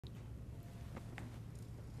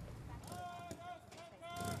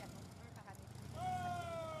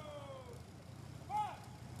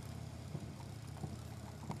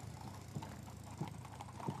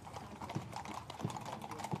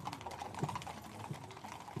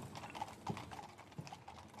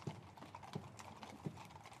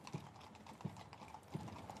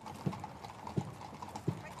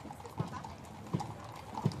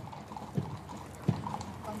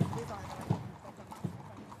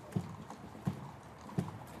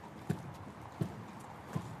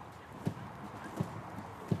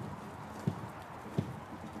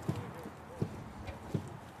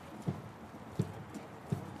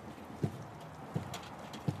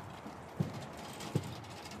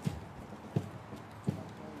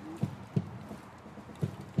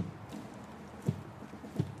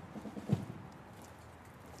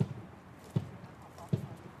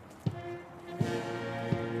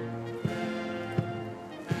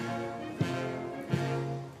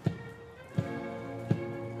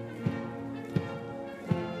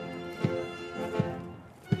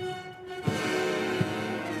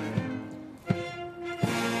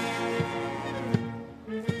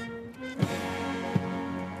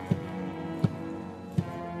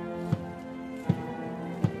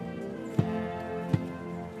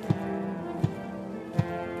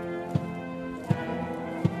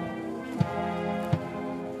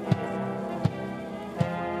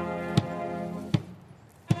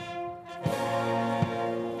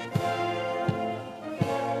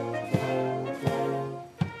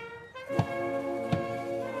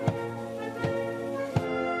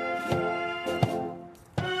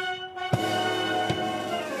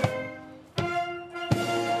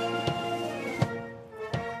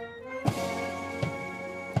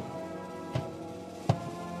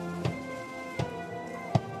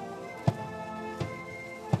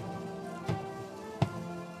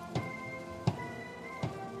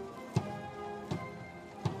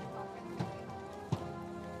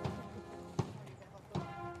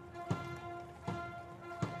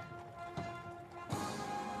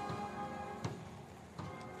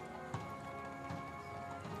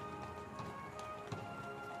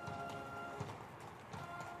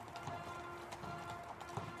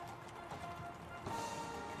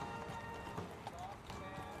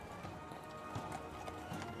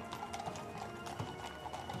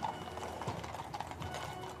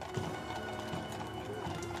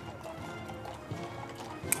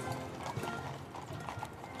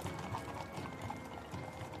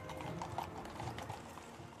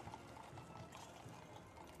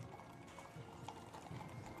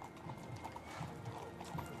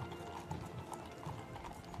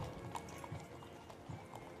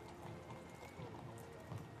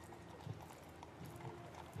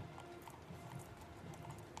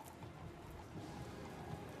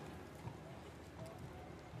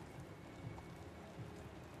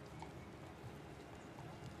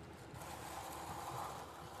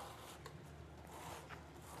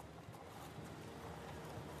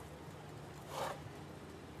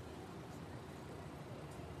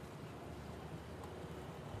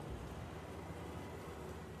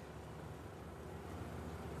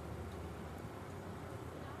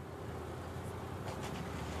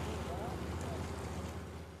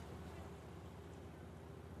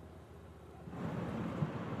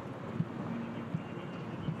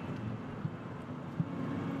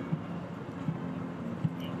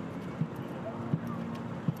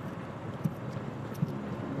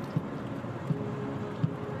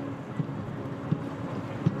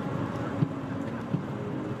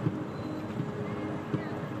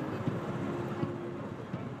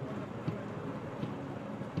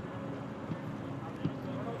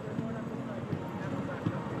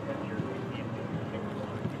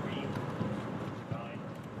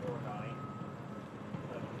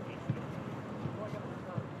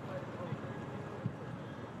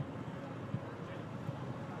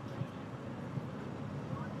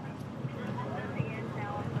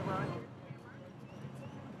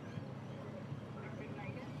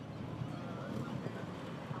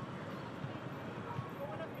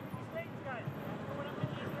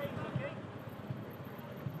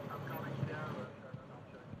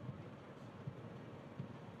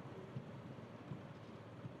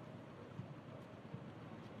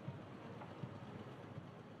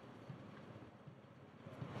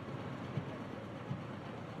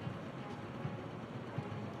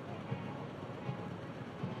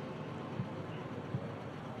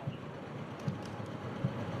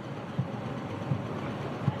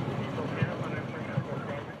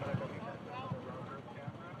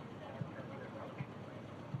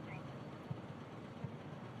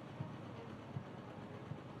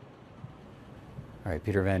All right,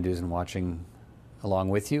 Peter Van Dusen watching along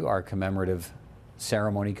with you, our commemorative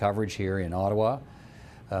ceremony coverage here in Ottawa,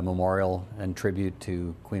 memorial and tribute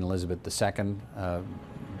to Queen Elizabeth II,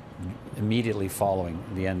 immediately following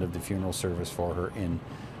the end of the funeral service for her in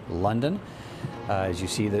London. As you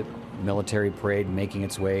see the military parade making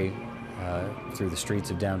its way through the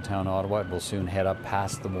streets of downtown Ottawa, it will soon head up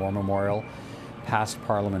past the War Memorial, past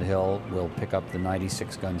Parliament Hill. We'll pick up the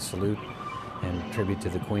 96-gun salute and tribute to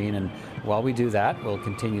the Queen. And while we do that, we'll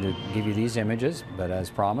continue to give you these images, but as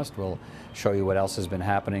promised, we'll show you what else has been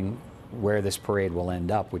happening, where this parade will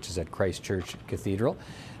end up, which is at Christ Church Cathedral.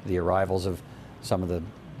 The arrivals of some of the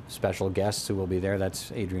special guests who will be there.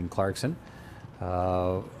 That's Adrienne Clarkson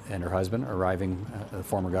and her husband arriving, the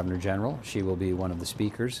former Governor General. She will be one of the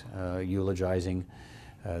speakers eulogizing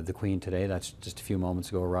the Queen today. That's just a few moments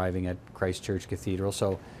ago, arriving at Christ Church Cathedral.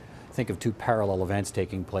 So think of two parallel events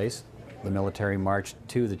taking place: the military march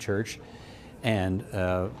to the church, and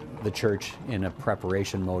the church in a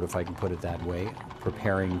preparation mode, if I can put it that way,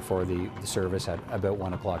 preparing for the service at about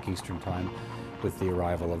 1 o'clock Eastern Time with the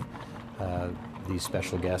arrival of these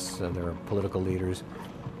special guests. There are political leaders,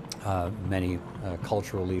 many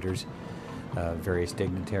cultural leaders, various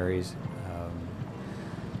dignitaries,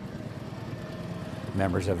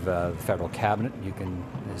 members of the federal cabinet. You can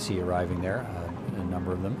see arriving there, a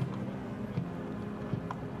number of them.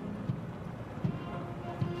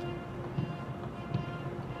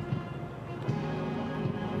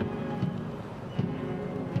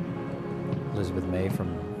 Elizabeth May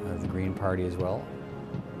from the Green Party as well.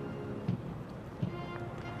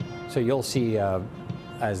 So you'll see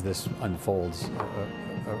as this unfolds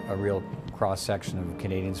a real cross-section of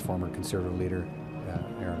Canadians, former Conservative leader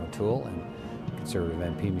Erin O'Toole and Conservative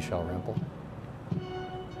MP Michelle Rempel,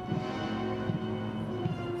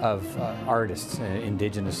 of artists,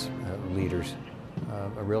 Indigenous leaders,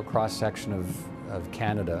 a real cross-section of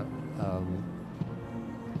Canada,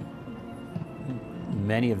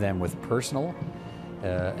 many of them with personal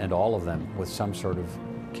and all of them with some sort of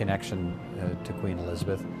connection to Queen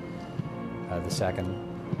Elizabeth II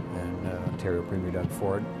and Ontario Premier Doug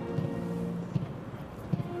Ford.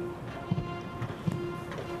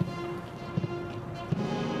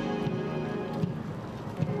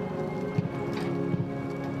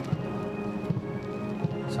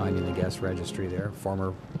 Signing the guest registry there,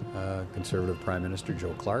 former Conservative Prime Minister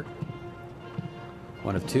Joe Clark,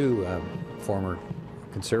 one of two former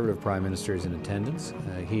Conservative Prime Ministers in attendance.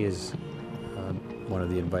 He is one of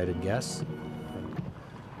the invited guests,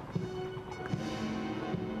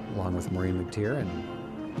 along with Maureen McTeer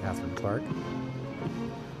and Catherine Clark.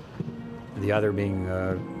 The other being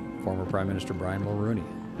former Prime Minister Brian Mulroney.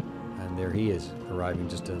 And there he is, arriving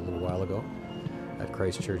just a little while ago at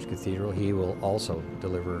Christ Church Cathedral. He will also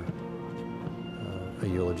deliver a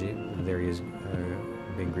eulogy. And there he is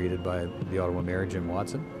being greeted by the Ottawa Mayor, Jim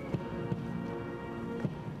Watson.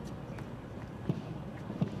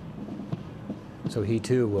 So he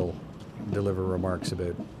too will deliver remarks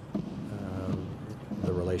about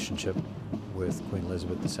the relationship with Queen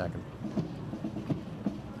Elizabeth II.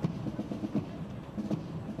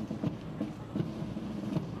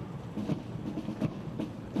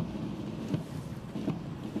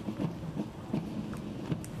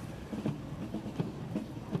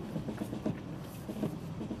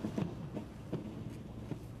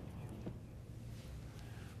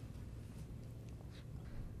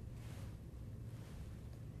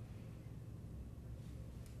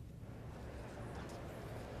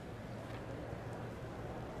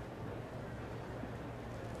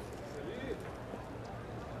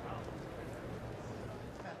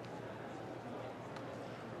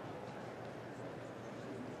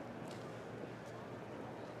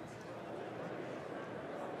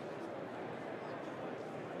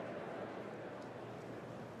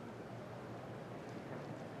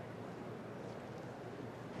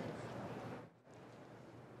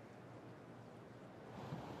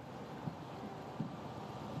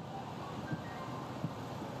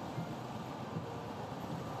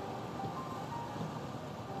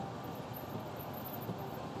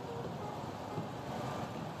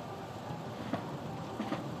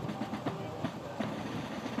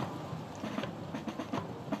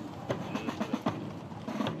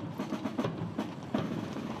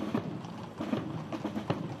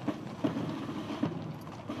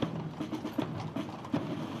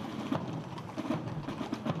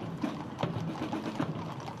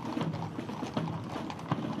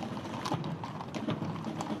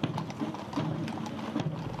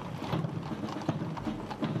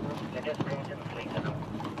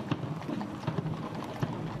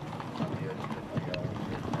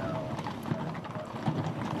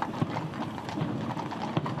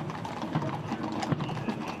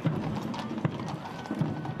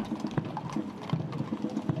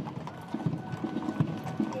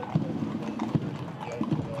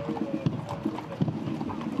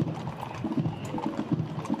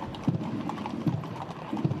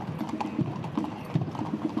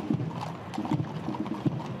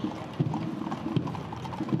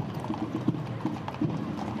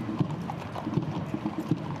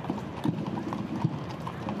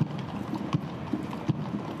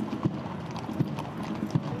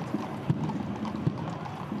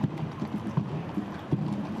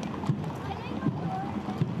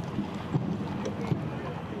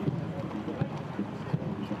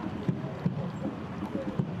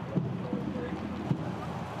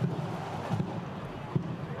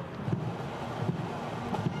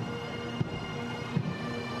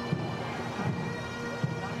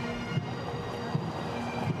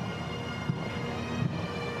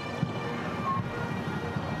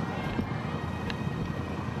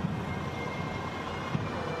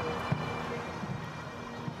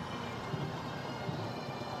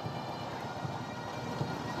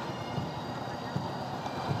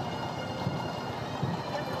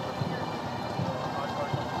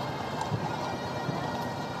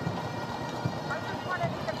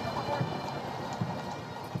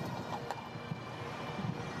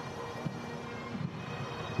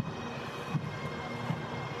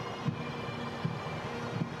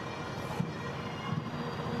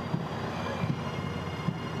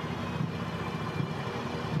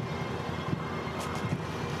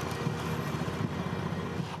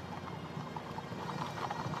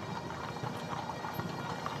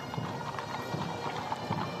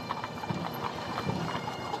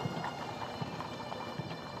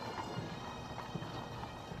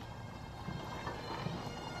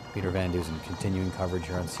 Peter Van Dusen, continuing coverage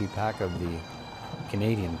here on CPAC of the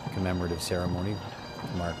Canadian commemorative ceremony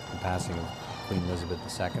to mark the passing of Queen Elizabeth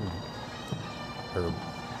II. Her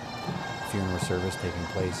funeral service taking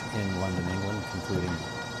place in London, England, concluding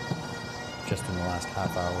just in the last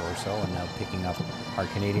half hour or so, and now picking up our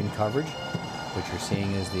Canadian coverage. What you're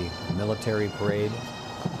seeing is the military parade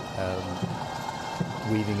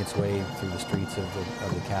weaving its way through the streets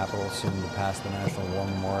of the capital, soon to pass the National War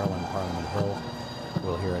Memorial and Parliament Hill.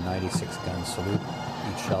 We'll hear a 96-gun salute,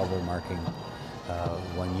 each salvo marking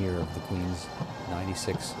 1 year of the Queen's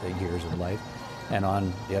 96 years of life. And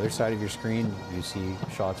on the other side of your screen, you see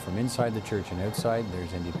shots from inside the church and outside. There's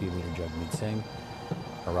NDP leader Jagmeet Singh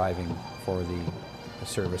arriving for the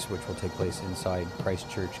service, which will take place inside Christ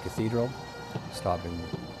Church Cathedral, stopping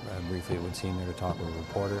briefly, it would seem, there to talk with a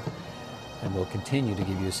reporter. And we'll continue to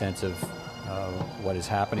give you a sense of what is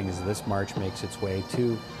happening as this march makes its way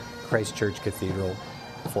to Christ Church Cathedral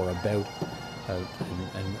for about,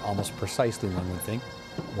 and almost precisely, one would think,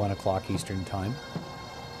 1 o'clock Eastern Time.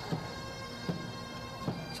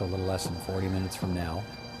 So a little less than 40 minutes from now,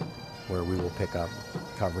 where we will pick up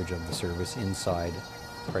coverage of the service inside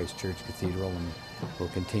Christ Church Cathedral, and we'll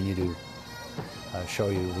continue to show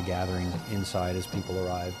you the gathering inside as people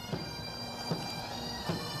arrive.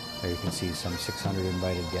 There you can see some 600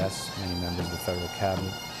 invited guests, many members of the federal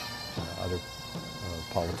cabinet, other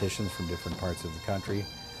politicians from different parts of the country,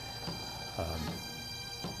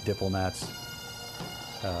 diplomats,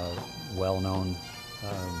 well-known,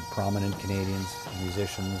 prominent Canadians,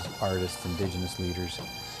 musicians, artists, Indigenous leaders,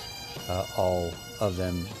 all of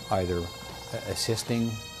them either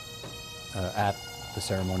assisting at the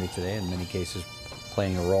ceremony today, in many cases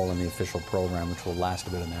playing a role in the official program, which will last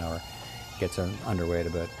about an hour, gets underway at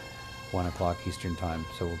about 1 o'clock Eastern Time.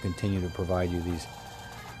 So we'll continue to provide you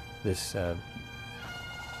this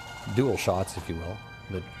dual shots, if you will,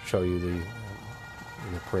 that show you the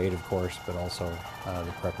parade, of course, but also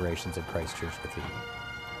the preparations at Christ Church Cathedral.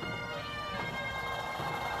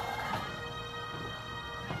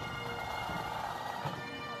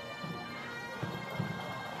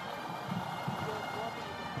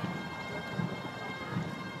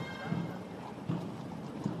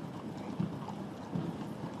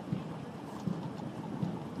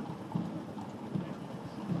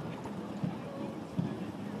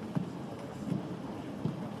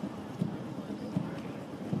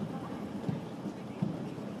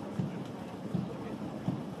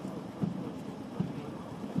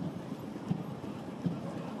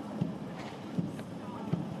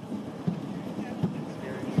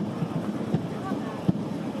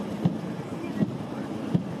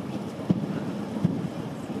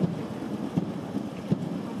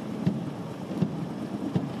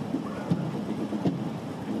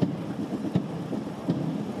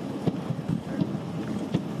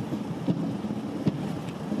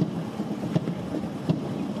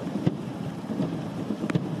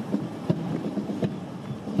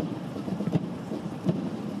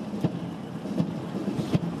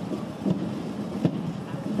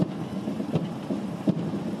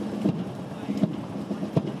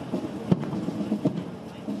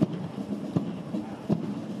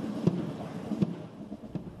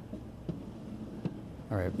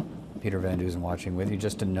 All right, Peter Van Dusen watching with you.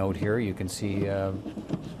 Just a note here, you can see the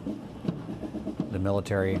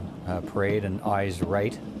military parade and eyes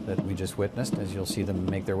right that we just witnessed, as you'll see them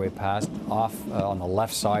make their way past. Off on the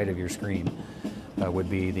left side of your screen would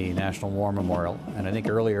be the National War Memorial. And I think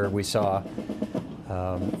earlier we saw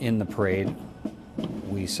in the parade,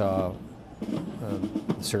 we saw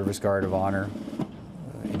the Service Guard of Honor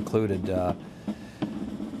included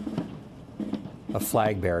a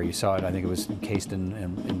flag bearer. You saw it, I think it was encased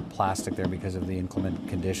in plastic there because of the inclement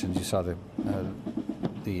conditions. You saw the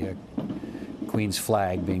Queen's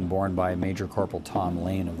flag being borne by Major Corporal Tom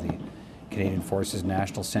Lane of the Canadian Forces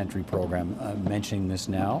National Sentry Program. Mentioning this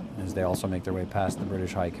now, as they also make their way past the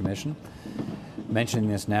British High Commission. Mentioning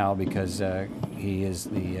this now because he is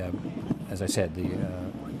the, as I said, the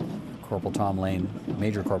Corporal Tom Lane,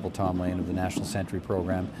 Major Corporal Tom Lane of the National Sentry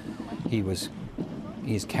Program.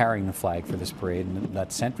 He's carrying the flag for this parade, and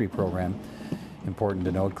that Sentry Program, important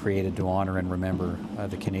to note, created to honor and remember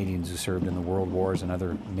the Canadians who served in the World Wars and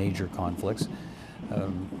other major conflicts.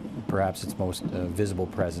 Perhaps its most visible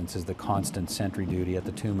presence is the constant sentry duty at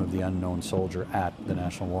the Tomb of the Unknown Soldier at the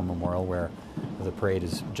National War Memorial, where the parade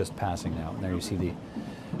is just passing now. And there you see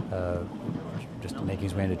the, just making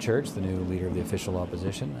his way into church, the new leader of the official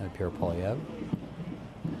opposition, Pierre Poilievre.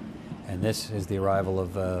 And this is the arrival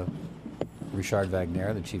of Richard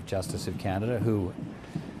Wagner, the Chief Justice of Canada, who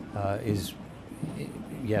is,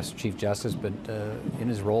 yes, Chief Justice, but in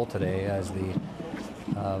his role today as the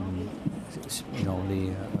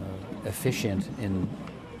the efficient in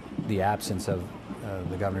the absence of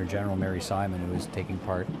the Governor General Mary Simon, who was taking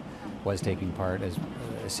part as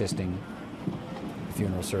assisting the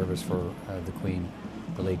funeral service for the Queen,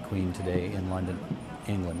 the late Queen, today in London,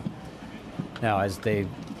 England. Now, as the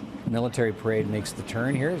military parade makes the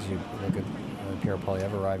turn here, as you look at Pierre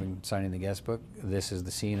Poilievre arriving, signing the guest book, this is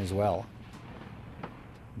the scene as well.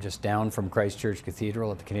 Just down from Christ Church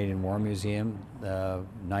Cathedral at the Canadian War Museum, the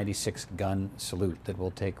 96-gun salute that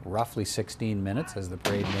will take roughly 16 minutes as the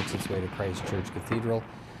parade makes its way to Christ Church Cathedral.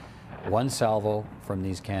 One salvo from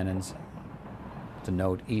these cannons to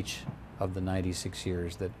note each of the 96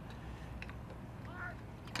 years that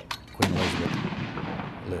Queen Elizabeth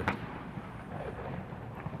lived.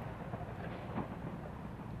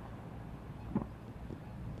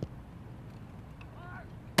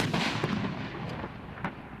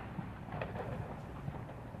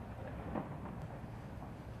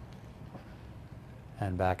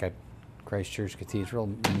 And back at Christ Church Cathedral,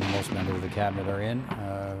 most members of the cabinet are in.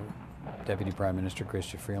 Deputy Prime Minister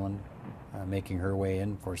Chrystia Freeland making her way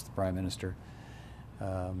in. Of course, the Prime Minister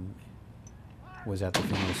was at the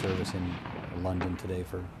funeral service in London today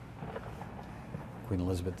for Queen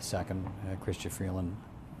Elizabeth II. Chrystia Freeland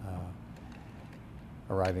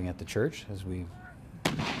arriving at the church, as we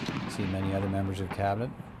see many other members of cabinet.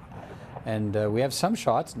 And we have some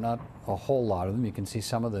shots, not a whole lot of them. You can see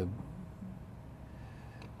some of the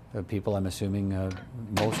people, I'm assuming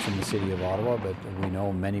most from the city of Ottawa, but we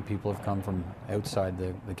know many people have come from outside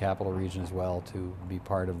the capital region as well to be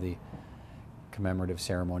part of the commemorative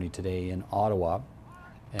ceremony today in Ottawa.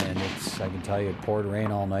 And I can tell you, it poured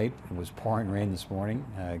rain all night. It was pouring rain this morning.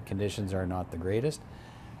 Conditions are not the greatest,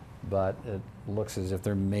 but it looks as if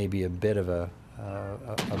there may be a bit of a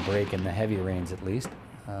break in the heavy rains at least.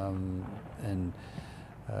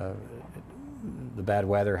 The bad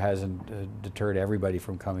weather hasn't deterred everybody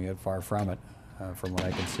from coming out, far from it. From what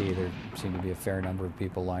I can see, there seem to be a fair number of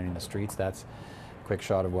people lining the streets. That's a quick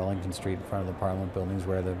shot of Wellington Street in front of the Parliament buildings,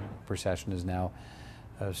 where the procession is now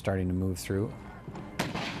starting to move through.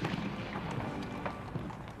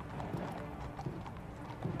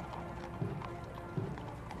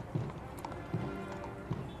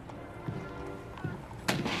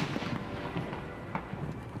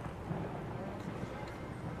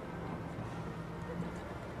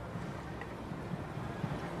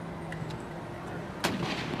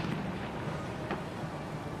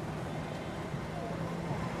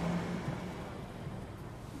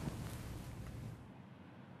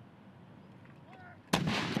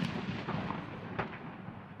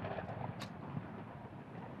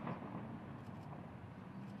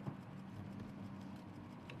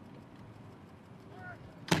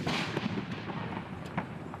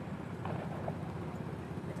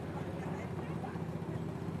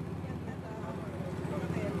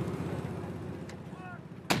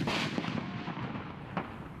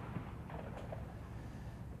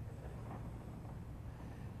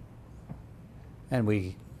 And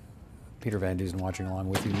we, Peter Van Dusen watching along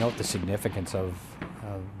with you, note the significance of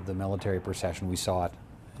the military procession. We saw it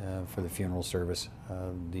for the funeral service,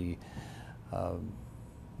 the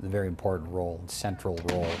very important role, central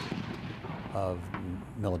role of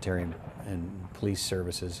military and police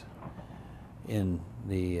services in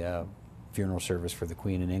the funeral service for the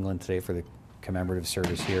Queen in England today, for the commemorative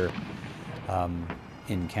service here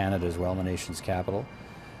in Canada as well, the nation's capital.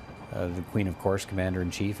 The Queen, of course,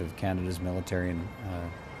 Commander-in-Chief of Canada's military, and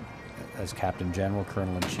as Captain General,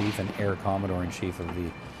 Colonel-in-Chief, and Air Commodore-in-Chief of the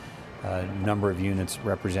number of units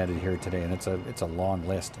represented here today. And it's a long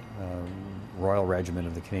list. Royal Regiment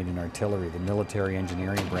of the Canadian Artillery, the Military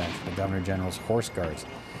Engineering Branch, the Governor-General's Horse Guards,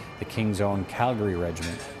 the King's Own Calgary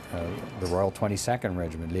Regiment, the Royal 22nd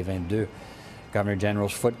Regiment, Les 22,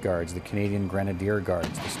 Governor-General's Foot Guards, the Canadian Grenadier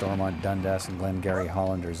Guards, the Stormont, Dundas, and Glengarry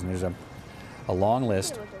Hollanders. And there's a long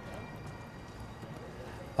list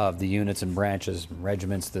of the units and branches,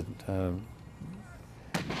 regiments that the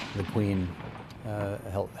Queen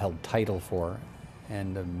held title for,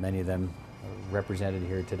 and many of them represented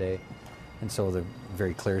here today. And so the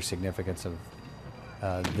very clear significance of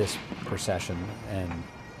this procession and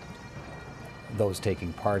those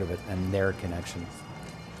taking part of it and their connection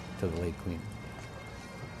to the late Queen.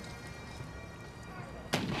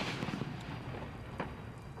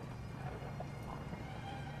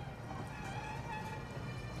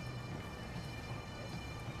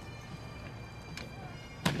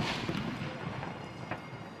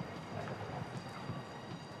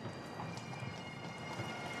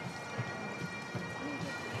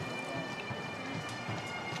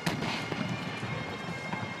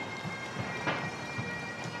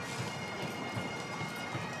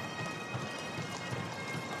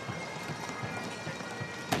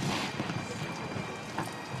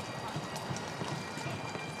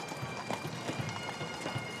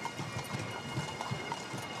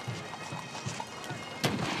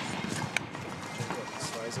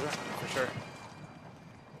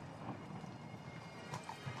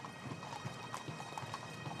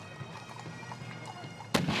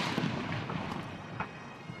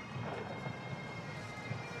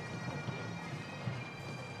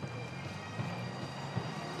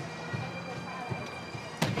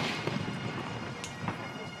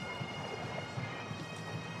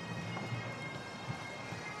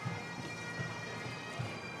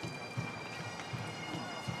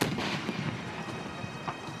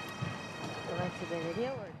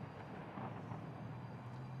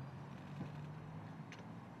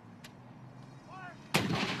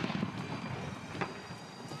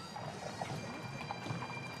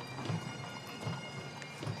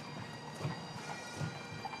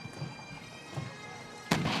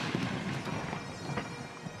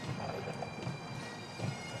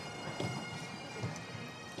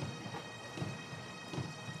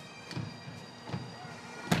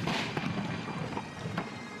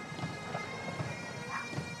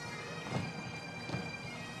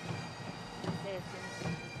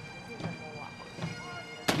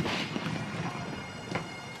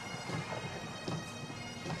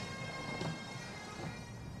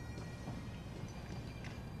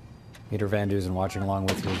 Peter Van Dusen watching along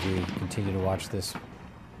with you as we continue to watch this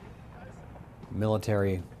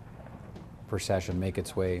military procession make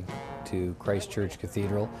its way to Christ Church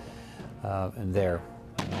Cathedral. And there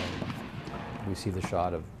we see the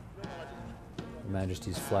shot of Her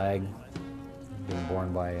Majesty's flag being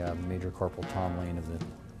borne by Major Corporal Tom Lane of the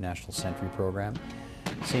National Sentry Program.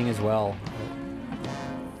 Seeing as well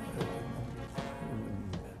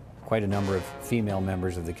quite a number of female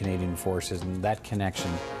members of the Canadian Forces, and that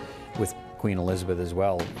connection with Queen Elizabeth as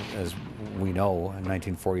well. As we know, in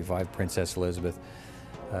 1945, Princess Elizabeth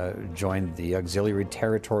joined the Auxiliary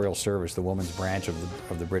Territorial Service, the women's branch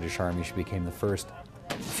of the British Army. She became the first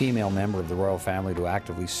female member of the royal family to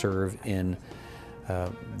actively serve in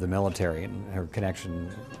the military, and her connection,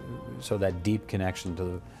 so that deep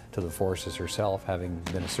connection to the forces herself, having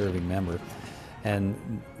been a serving member,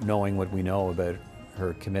 and knowing what we know about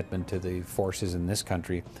her commitment to the forces in this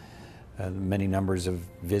country, many numbers of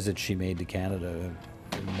visits she made to Canada,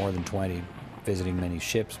 more than 20, visiting many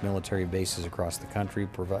ships, military bases across the country,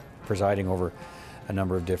 presiding over a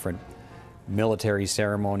number of different military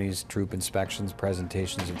ceremonies, troop inspections,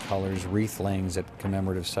 presentations of colors, wreath layings at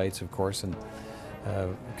commemorative sites, of course, and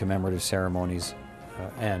commemorative ceremonies,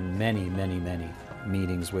 and many, many, many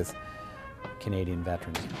meetings with Canadian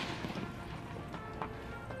veterans.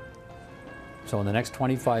 So in the next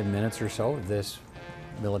 25 minutes or so of this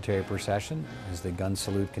military procession, as the gun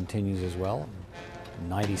salute continues as well,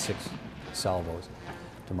 96 salvos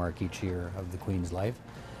to mark each year of the Queen's life,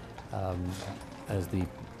 as the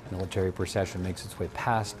military procession makes its way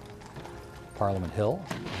past Parliament Hill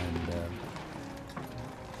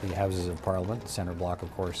and the Houses of Parliament, the centre block,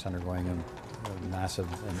 of course, undergoing a massive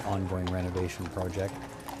and ongoing renovation project.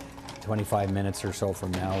 25 minutes or so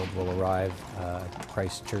from now, it will arrive at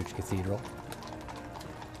Christ Church Cathedral,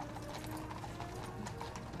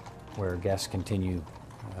 where guests continue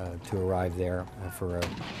to arrive there for a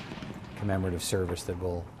commemorative service that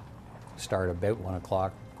will start about 1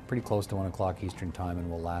 o'clock, pretty close to 1 o'clock Eastern Time, and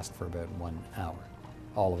will last for about 1 hour.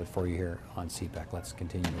 All of it for you here on CPAC. Let's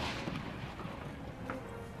continue.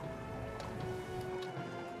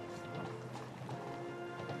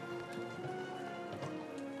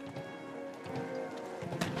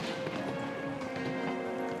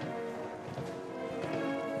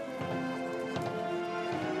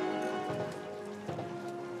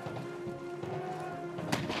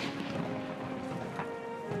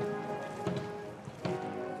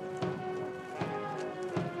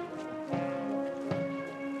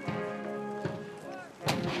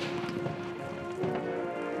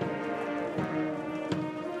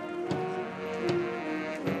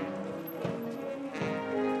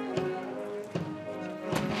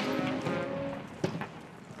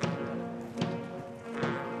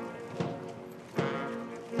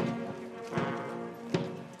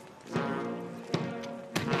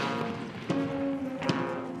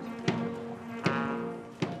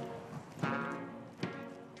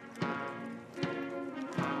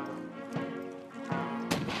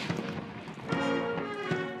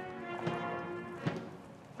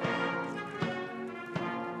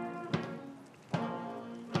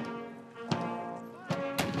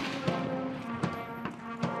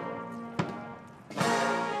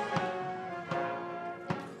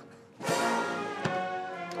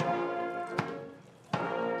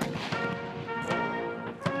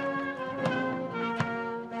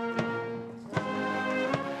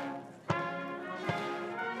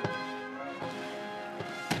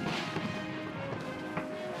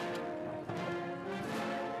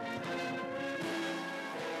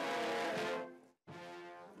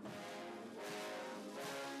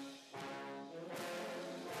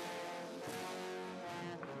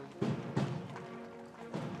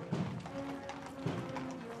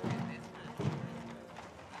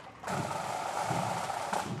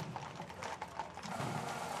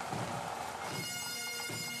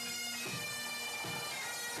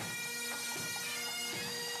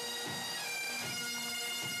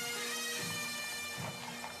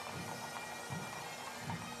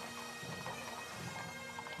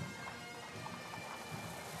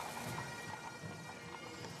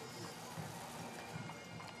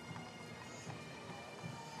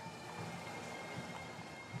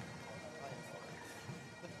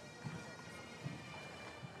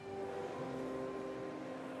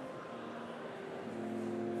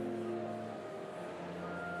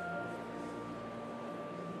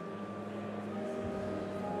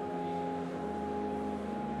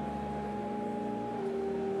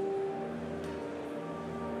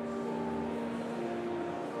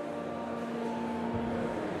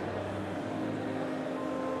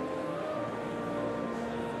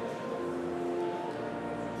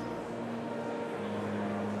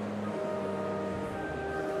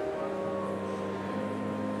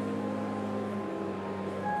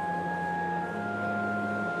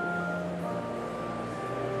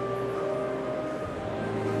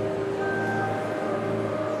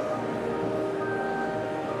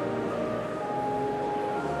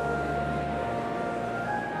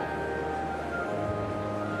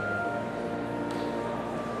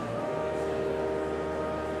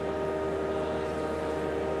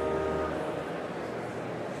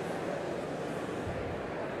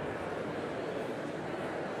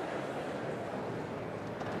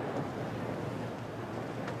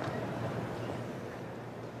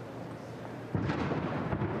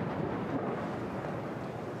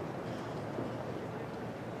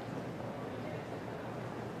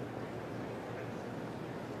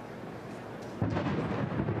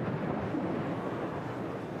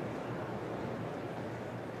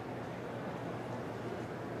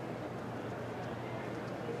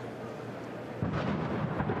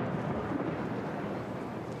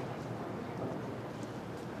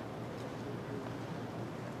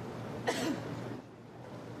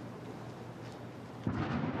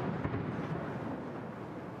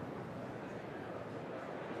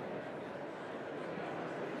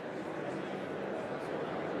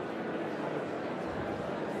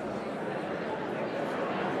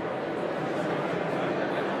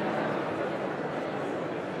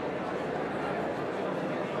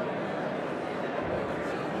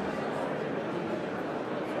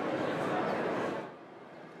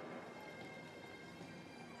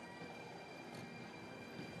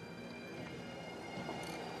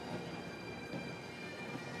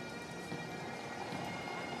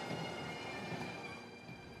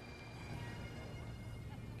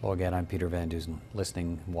 Well, again, I'm Peter Van Dusen,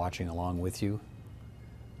 listening, watching along with you.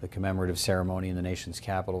 The commemorative ceremony in the nation's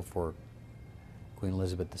capital for Queen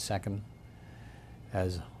Elizabeth II.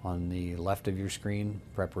 As on the left of your screen,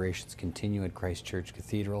 preparations continue at Christ Church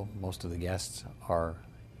Cathedral. Most of the guests are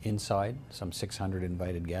inside, some 600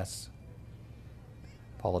 invited guests.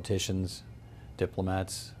 Politicians,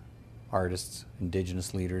 diplomats, artists,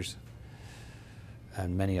 Indigenous leaders,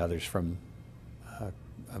 and many others from a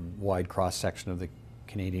wide cross-section of the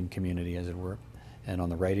Canadian community, as it were. And on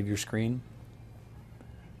the right of your screen,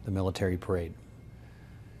 the military parade.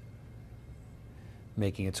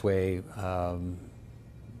 Making its way,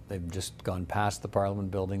 they've just gone past the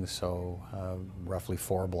Parliament building, so roughly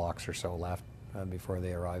 4 blocks or so left before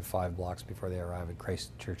they arrive, 5 blocks before they arrive at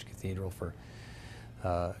Christ Church Cathedral for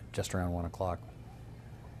just around 1 o'clock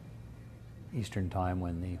Eastern Time,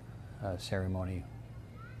 when the ceremony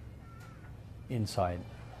inside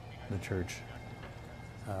the church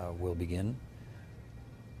will begin.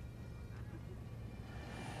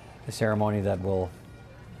 A ceremony that will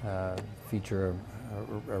feature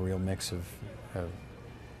a real mix of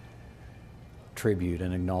tribute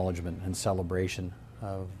and acknowledgement and celebration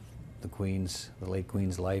of the late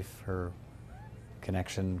Queen's life, her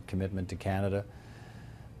connection, commitment to Canada.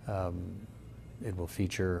 It will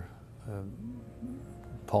feature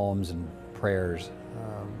poems and prayers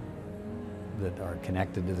that are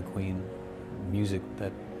connected to the Queen, music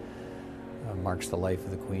that marks the life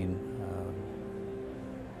of the Queen.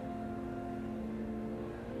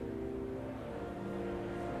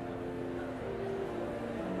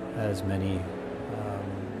 As many,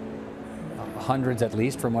 hundreds at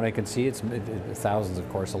least from what I can see. It's thousands, of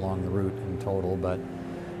course, along the route in total, but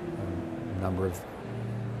a number of,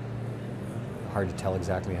 hard to tell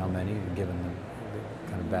exactly how many, given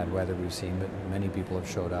the kind of bad weather we've seen, but many people have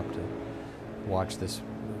showed up to watch this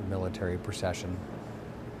military procession,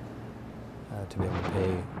 to be able to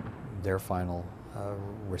pay their final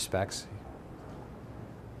respects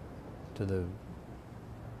to the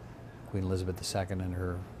Queen Elizabeth II and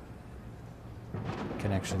her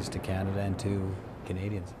connections to Canada and to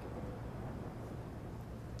Canadians.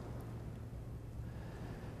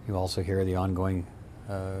 You also hear the ongoing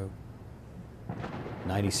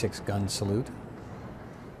 96-gun salute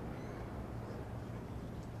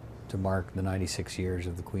to mark the 96 years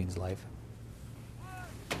of the Queen's life.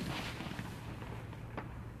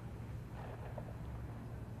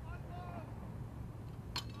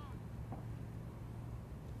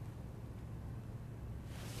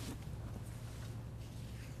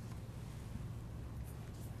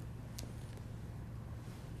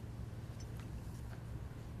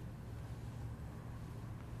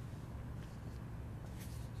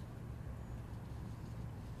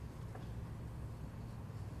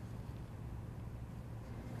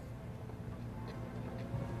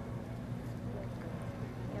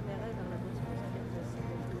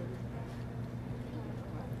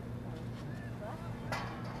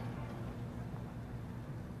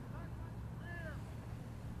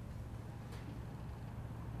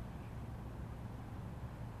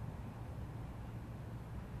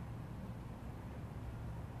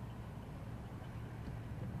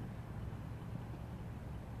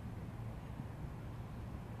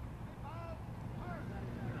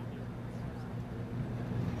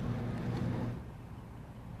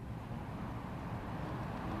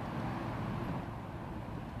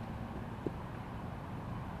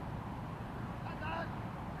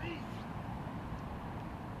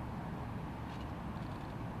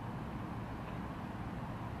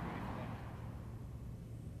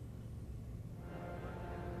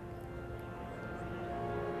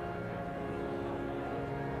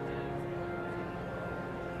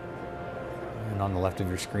 On the left of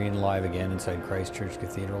your screen, live again inside Christ Church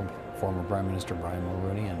Cathedral, former Prime Minister Brian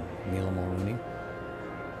Mulroney and Mila Mulroney.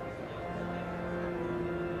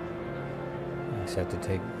 Set to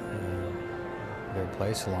take their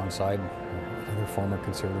place alongside another former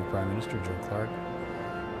Conservative Prime Minister, Joe Clark.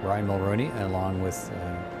 Brian Mulroney, along with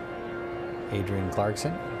Adrienne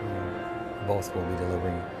Clarkson, both will be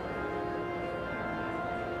delivering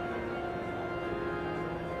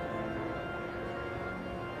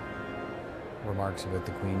remarks about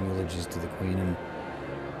the Queen, eulogies to the Queen, and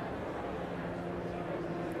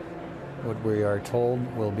what we are told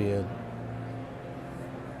will be a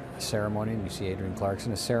ceremony, and you see Adrienne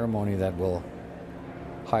Clarkson, a ceremony that will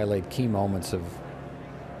highlight key moments of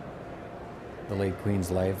the late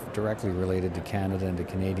Queen's life directly related to Canada and to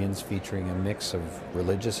Canadians, featuring a mix of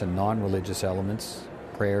religious and non-religious elements,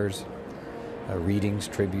 prayers, readings,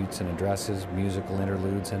 tributes and addresses, musical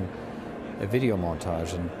interludes, and a video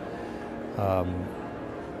montage, and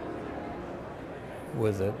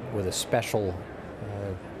with a special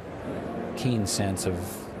keen sense of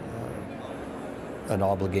an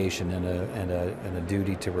obligation and a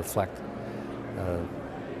duty to reflect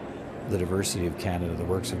the diversity of Canada, the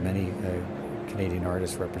works of many Canadian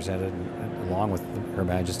artists represented, along with Her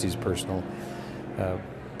Majesty's personal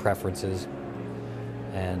preferences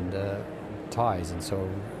and ties. And so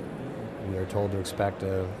we are told to expect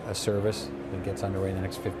a service that gets underway in the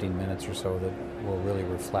next 15 minutes or so that will really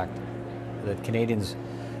reflect, that Canadians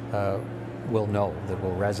will know, that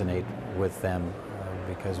will resonate with them,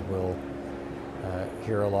 because we'll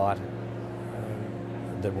hear a lot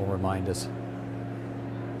that will remind us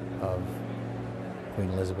of Queen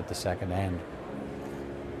Elizabeth II and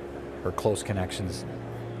her close connections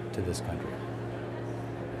to this country.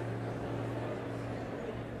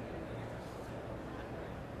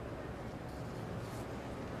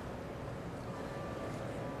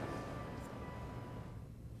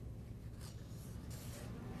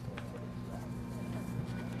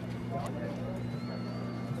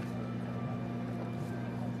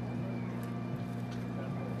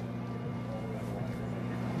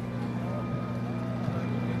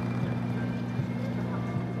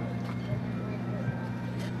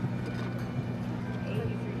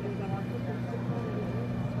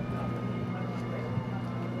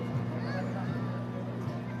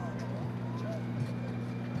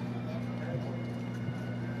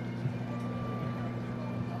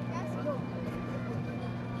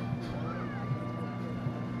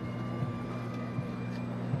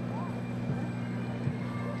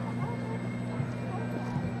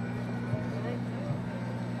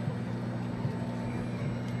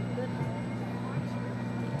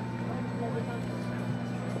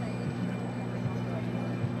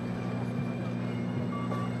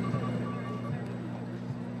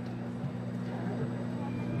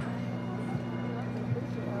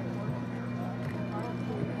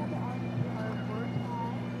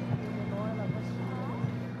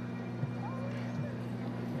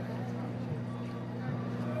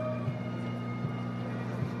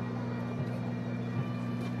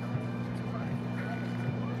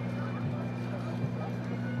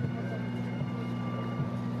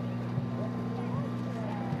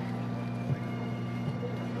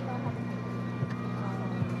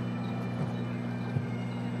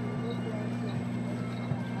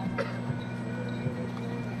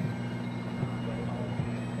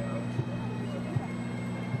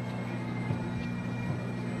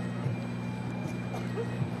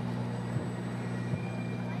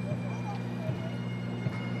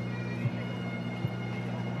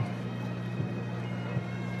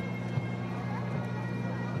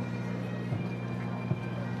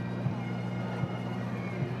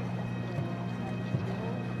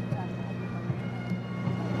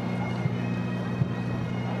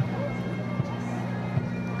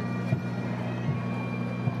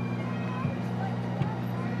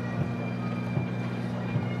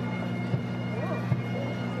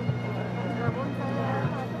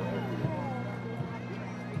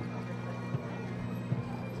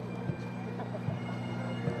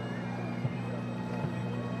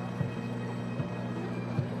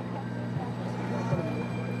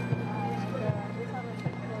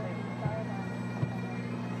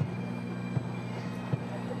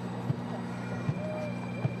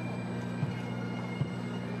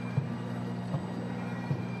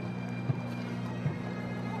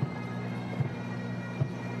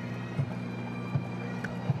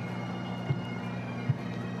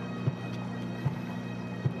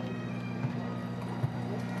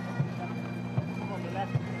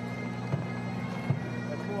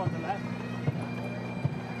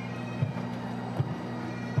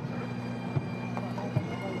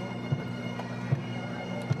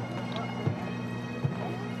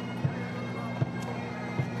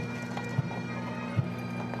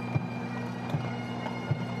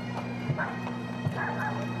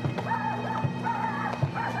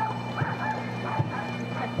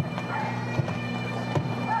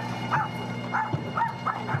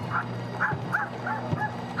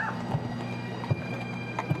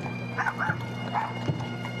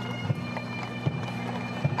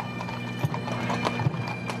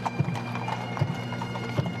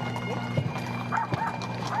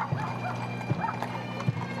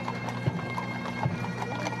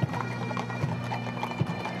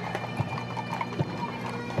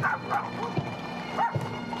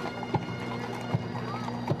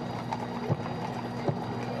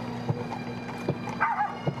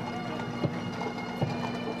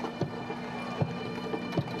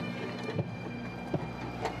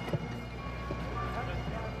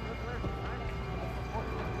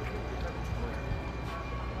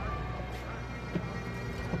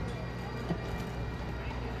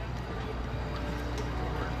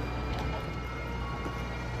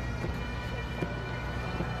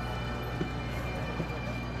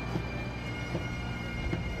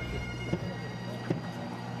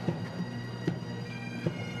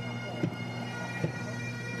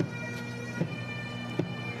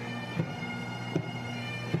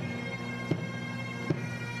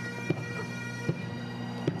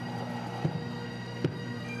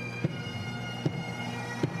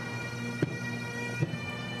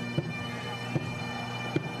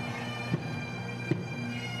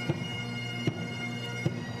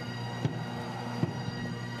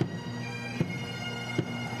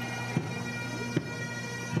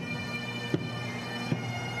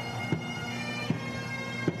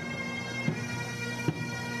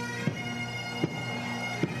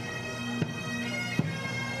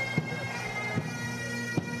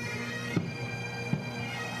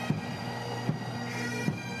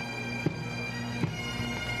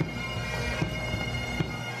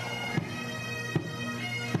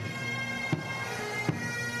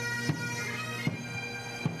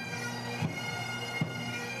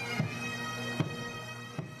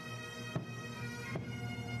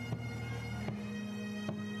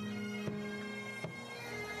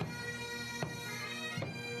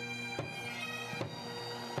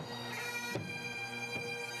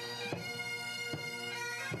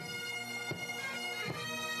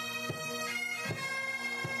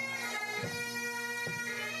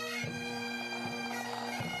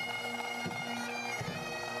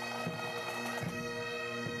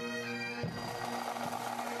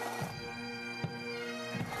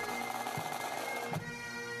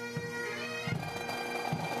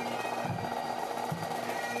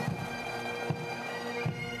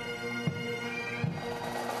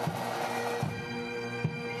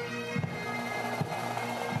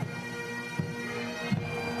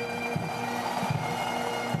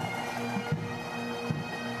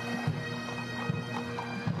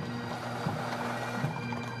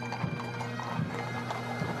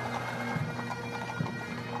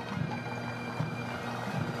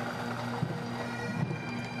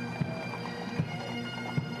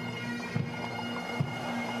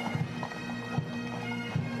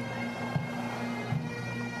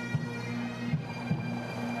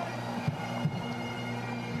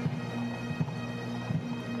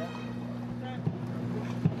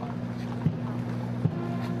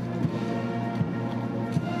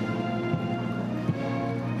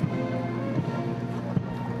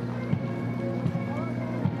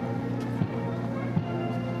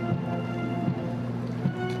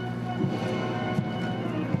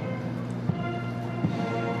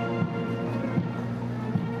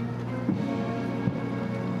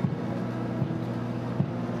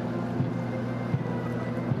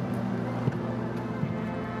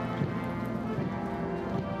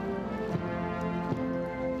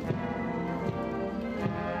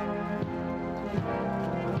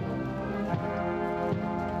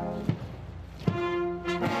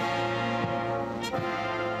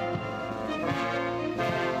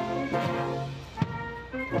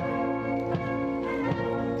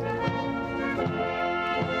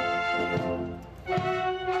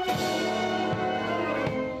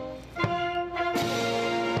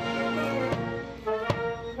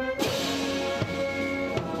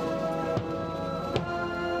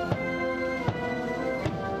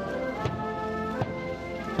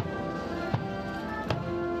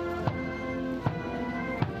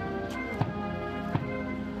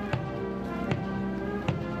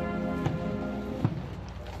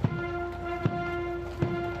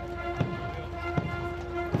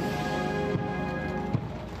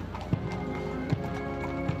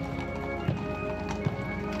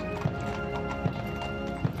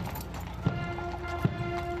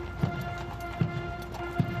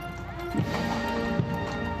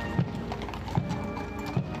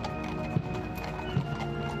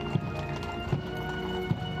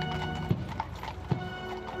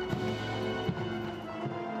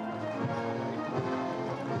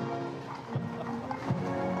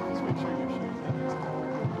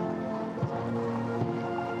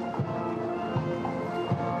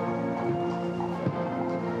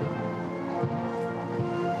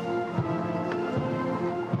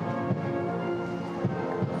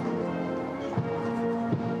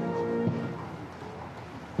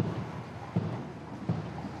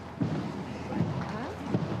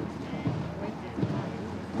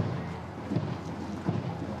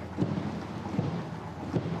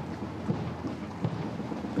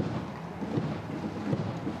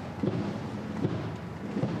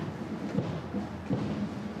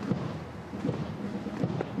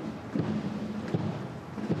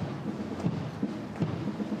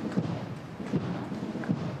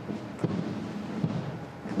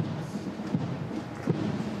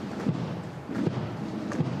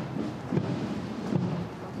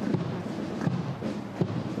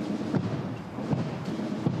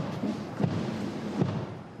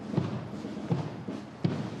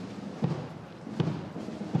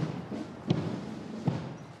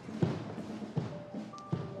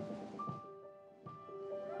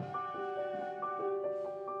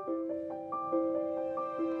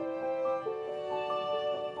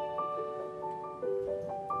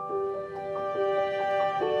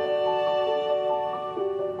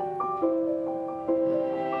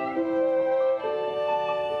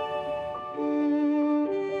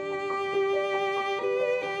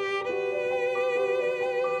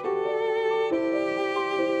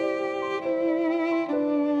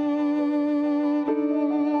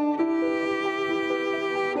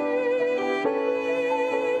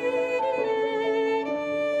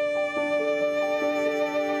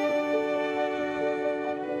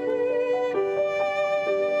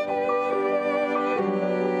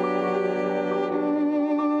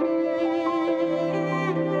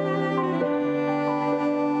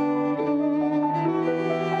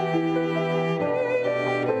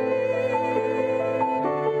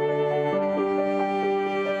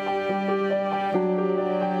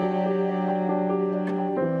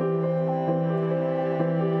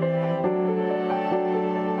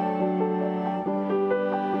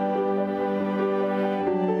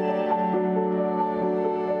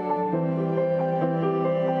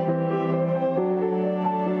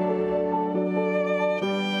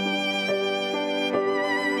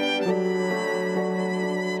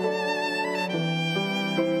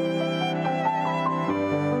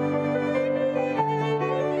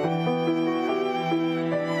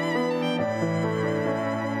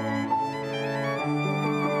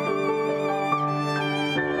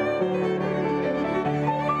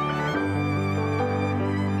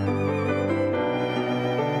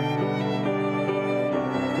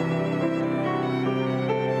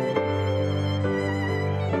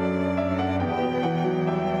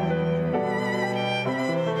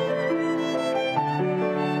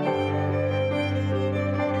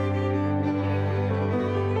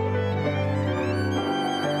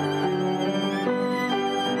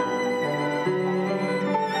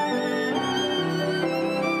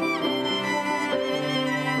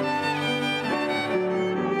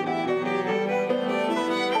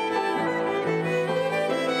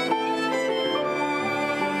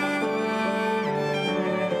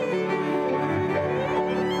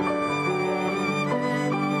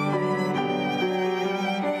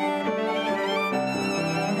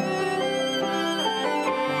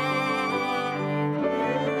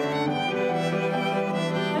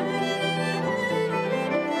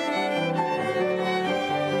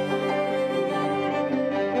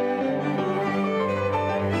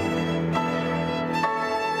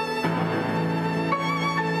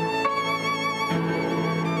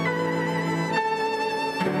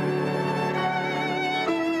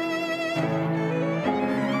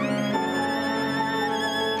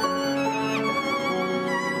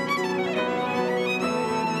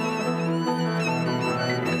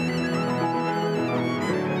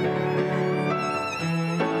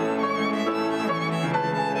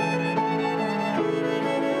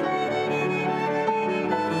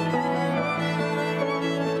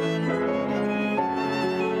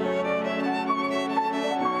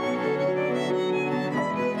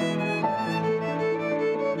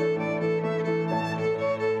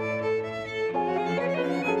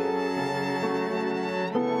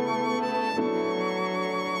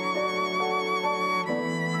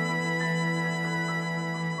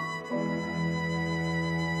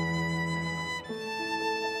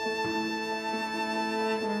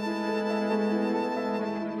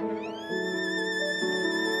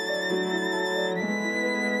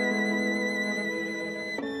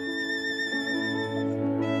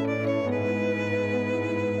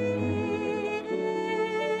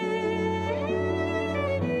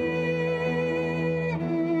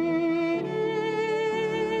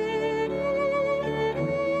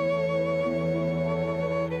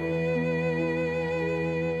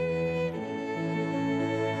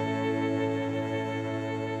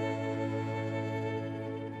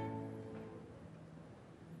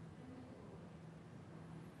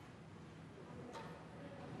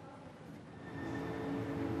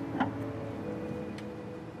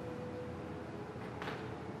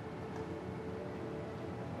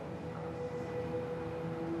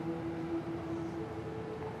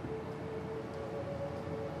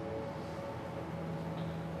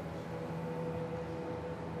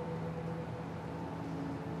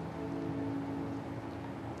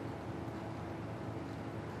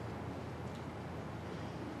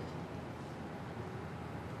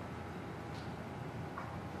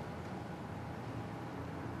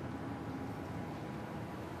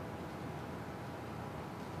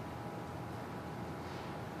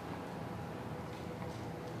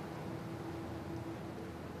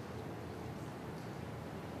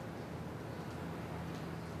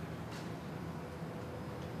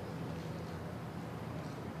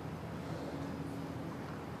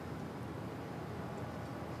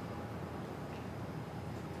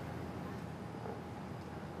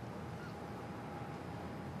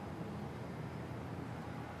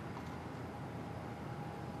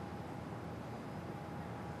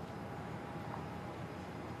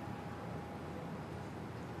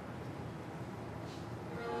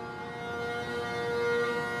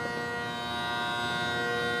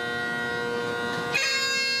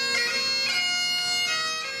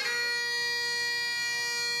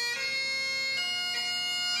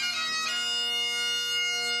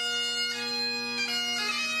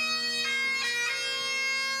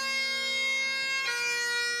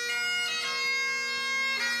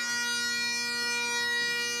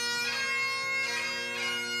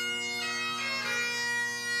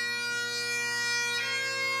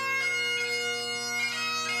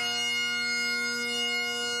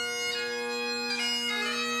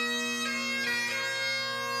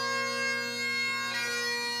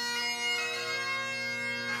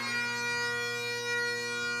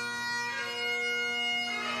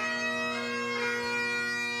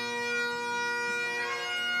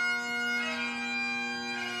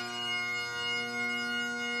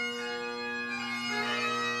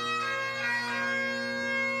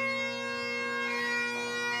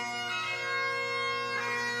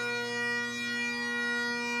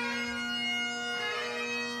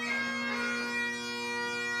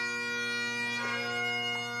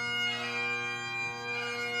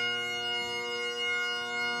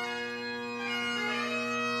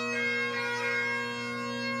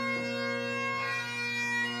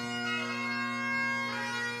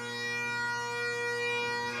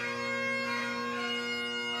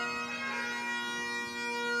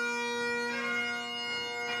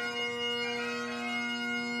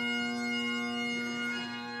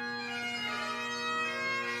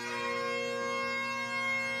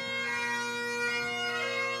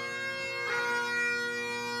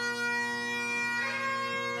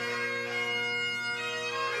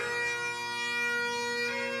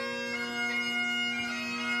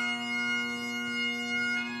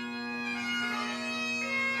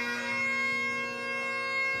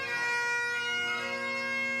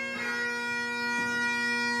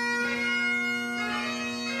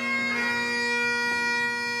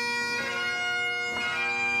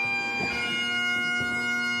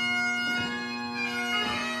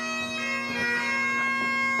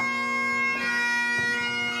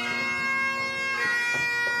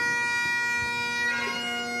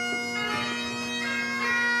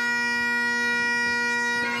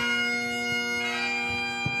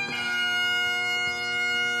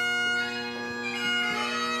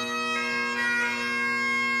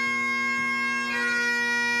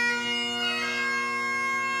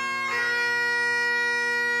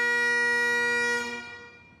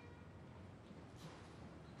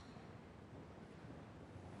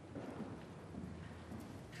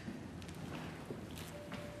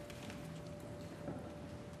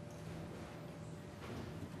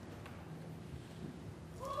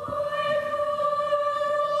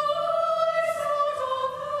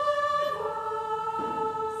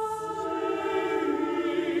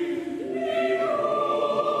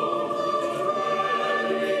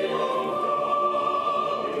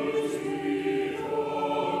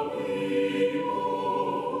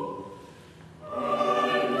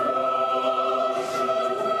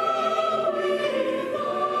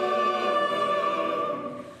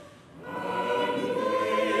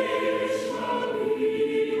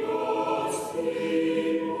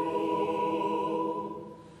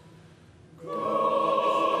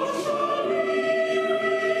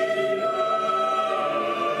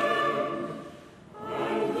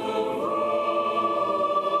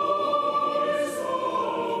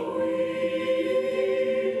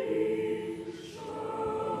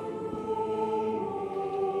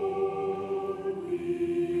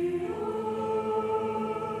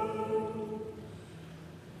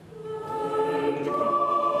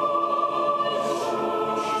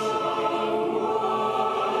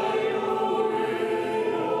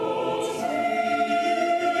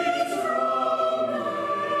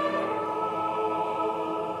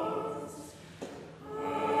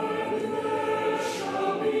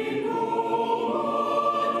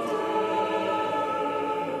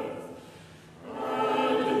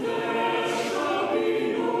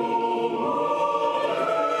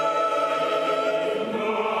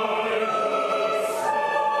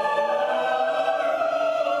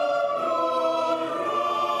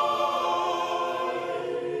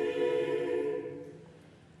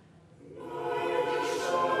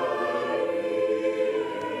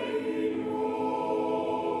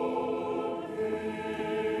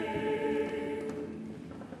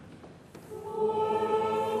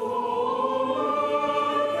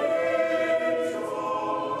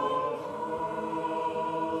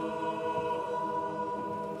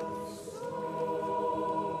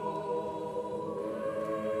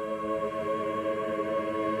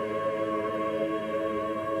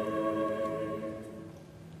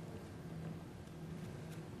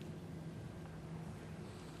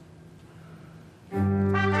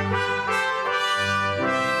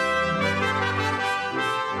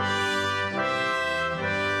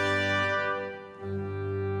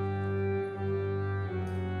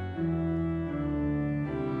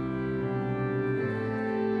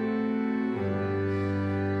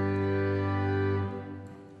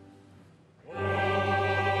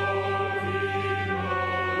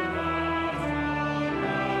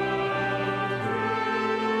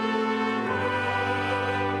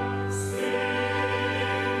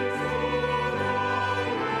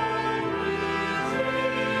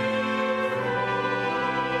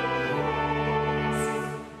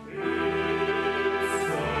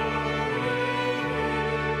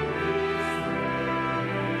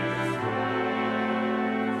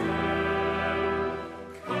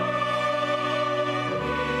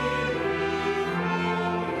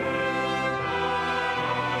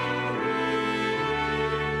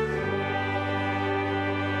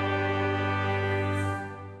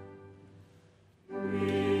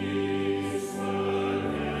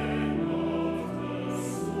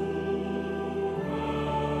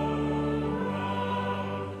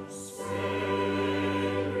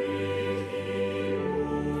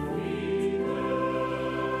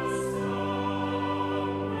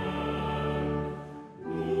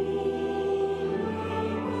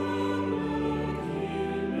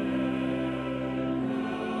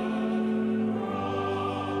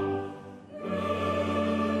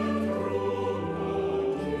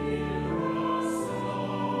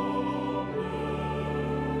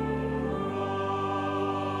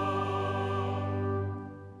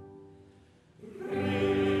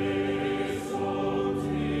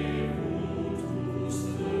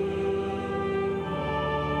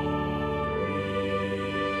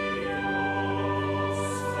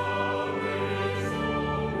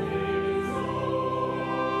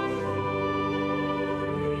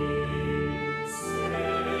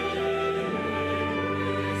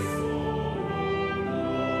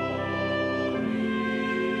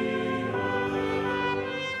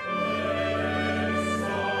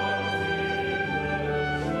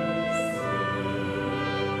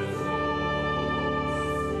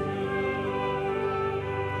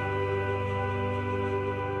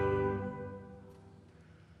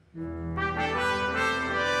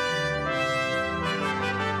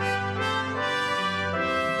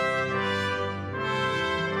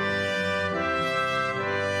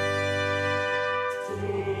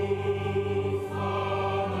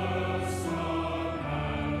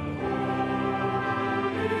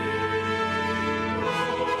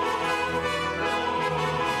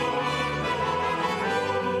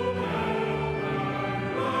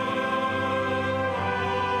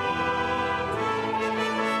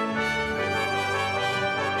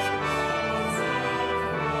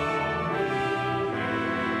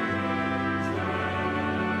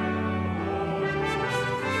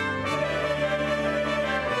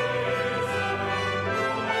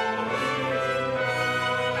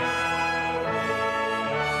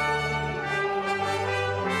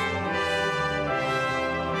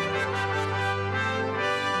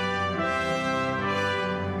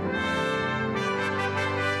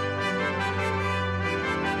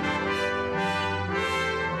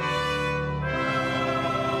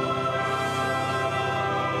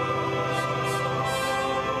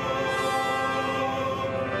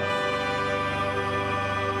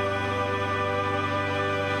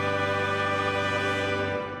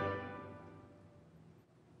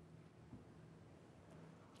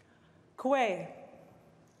 Kwe,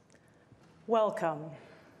 welcome.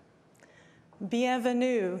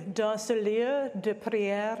 Bienvenue dans ce lieu de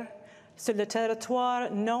prière sur le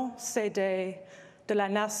territoire non cédé de la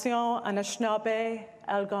nation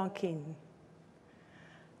Anishinaabe-Algonquin.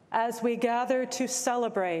 As we gather to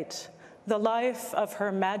celebrate the life of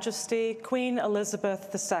Her Majesty Queen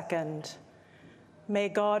Elizabeth II, may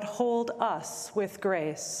God hold us with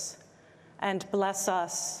grace and bless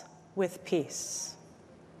us with peace.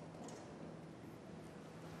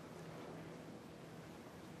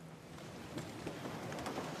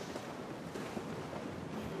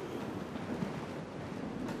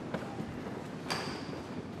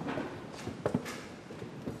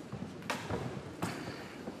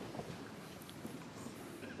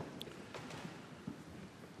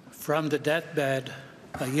 From the deathbed,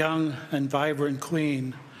 a young and vibrant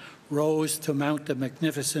queen rose to mount the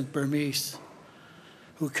magnificent Burmese,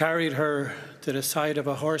 who carried her to the side of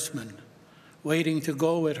a horseman, waiting to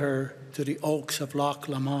go with her to the oaks of Loch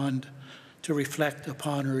Lomond to reflect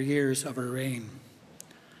upon her years of her reign.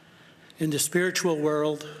 In the spiritual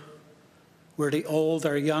world, where the old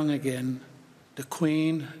are young again, the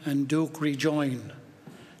Queen and Duke rejoin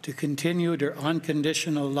to continue their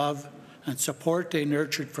unconditional love and support they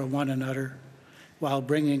nurtured from one another while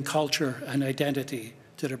bringing culture and identity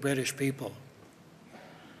to the British people.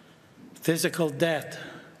 Physical death,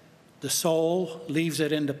 the soul leaves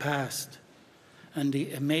it in the past, and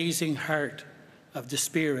the amazing heart of the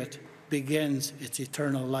spirit begins its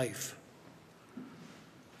eternal life.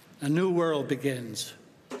 A new world begins,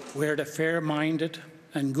 where the fair-minded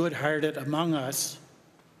and good-hearted among us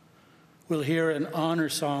will hear an honor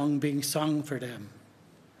song being sung for them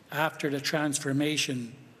after the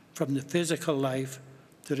transformation from the physical life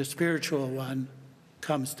to the spiritual one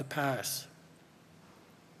comes to pass.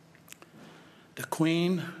 The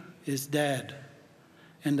Queen is dead.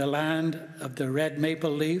 In the land of the red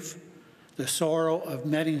maple leaf, the sorrow of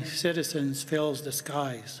many citizens fills the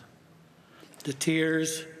skies. The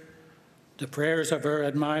tears, the prayers of her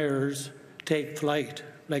admirers take flight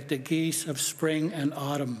like the geese of spring and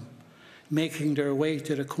autumn, making their way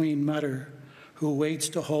to the Queen Mother, who waits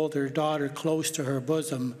to hold her daughter close to her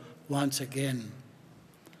bosom once again.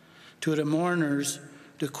 To the mourners,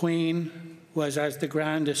 the Queen was as the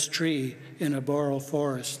grandest tree in a boreal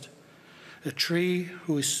forest, a tree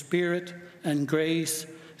whose spirit and grace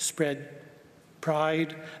spread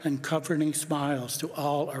pride and comforting smiles to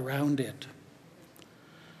all around it.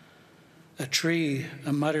 A tree,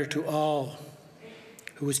 a mother to all,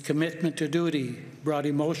 whose commitment to duty brought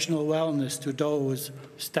emotional wellness to those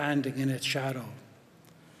standing in its shadow.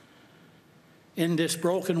 In this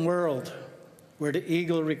broken world, where the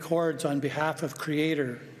eagle records on behalf of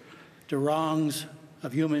Creator the wrongs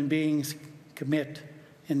of human beings commit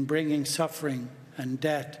in bringing suffering and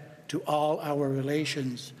death to all our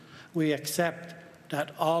relations, we accept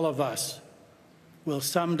that all of us will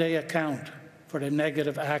someday account for the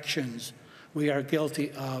negative actions we are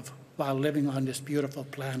guilty of while living on this beautiful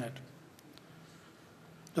planet.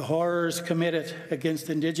 The horrors committed against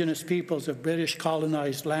Indigenous peoples of British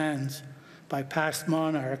colonized lands by past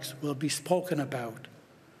monarchs will be spoken about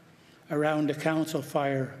around the council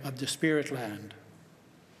fire of the Spirit Land.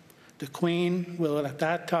 The Queen will at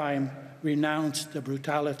that time renounce the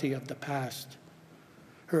brutality of the past.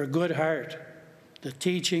 Her good heart, the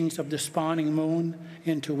teachings of the spawning moon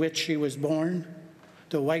into which she was born,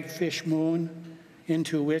 the whitefish moon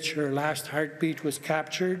into which her last heartbeat was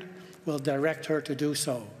captured, will direct her to do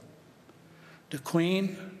so. The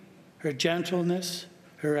Queen, her gentleness,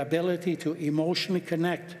 her ability to emotionally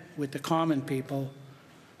connect with the common people,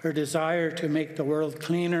 her desire to make the world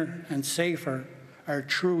cleaner and safer are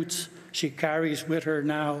truths she carries with her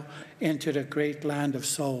now into the great land of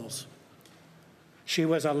souls. She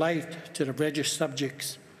was a light to the British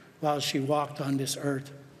subjects while she walked on this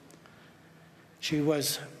earth. She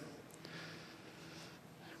was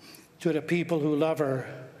to the people who love her,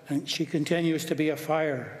 and she continues to be a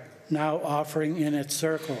fire, now offering in its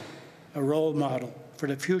circle a role model for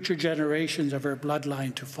the future generations of her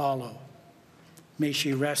bloodline to follow. May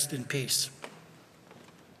she rest in peace.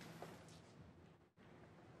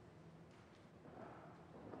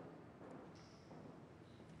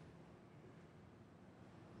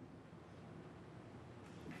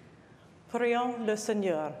 Prions le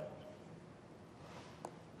Seigneur.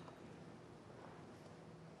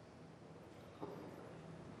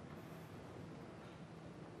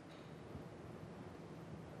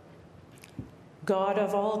 God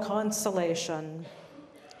of all consolation,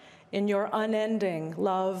 in your unending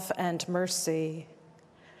love and mercy,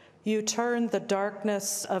 you turn the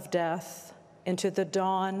darkness of death into the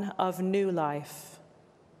dawn of new life.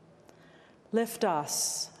 Lift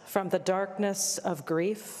us from the darkness of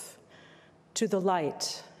grief to the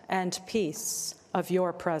light and peace of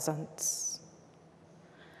your presence.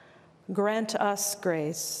 Grant us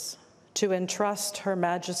grace to entrust Her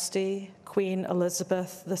Majesty, Queen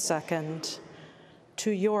Elizabeth II,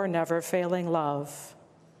 to your never-failing love,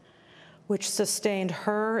 which sustained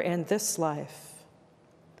her in this life.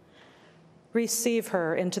 Receive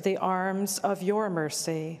her into the arms of your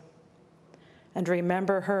mercy, and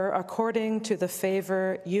remember her according to the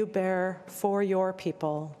favor you bear for your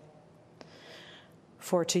people.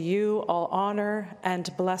 For to you all honor and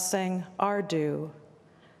blessing are due,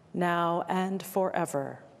 now and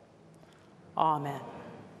forever. Amen.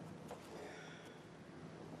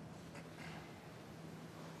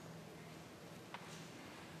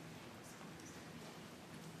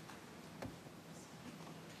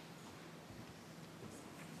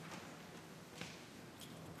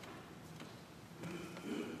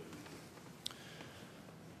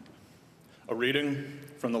 A reading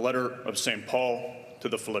from the letter of St. Paul to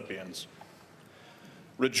the Philippians.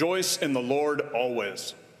 Rejoice in the Lord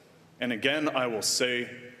always, and again I will say,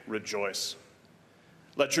 rejoice.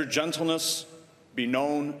 Let your gentleness be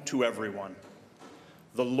known to everyone.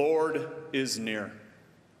 The Lord is near.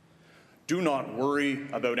 Do not worry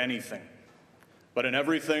about anything, but in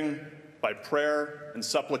everything, by prayer and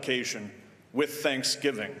supplication, with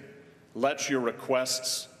thanksgiving, let your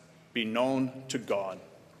requests be known to God.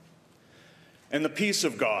 And the peace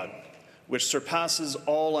of God, which surpasses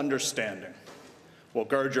all understanding, will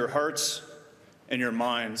guard your hearts and your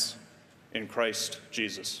minds in Christ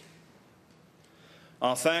Jesus.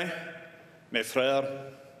 Enfin, mes frères,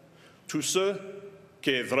 tout ce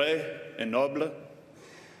qui est vrai et noble,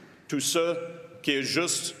 tout ce qui est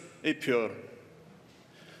juste et pur,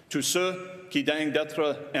 tout ce qui daigne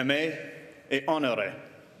d'être aimé et honoré,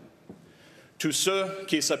 tout ce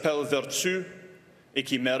qui s'appelle vertu et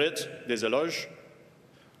qui mérite des éloges,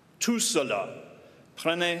 tout cela,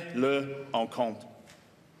 prenez-le en compte.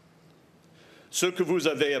 Ce que vous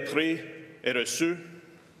avez appris et reçu,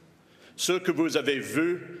 ce que vous avez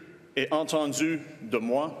vu et entendu de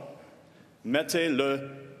moi, mettez-le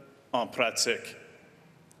en pratique.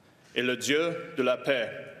 Et le Dieu de la paix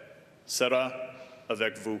sera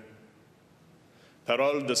avec vous.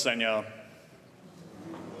 Parole du Seigneur.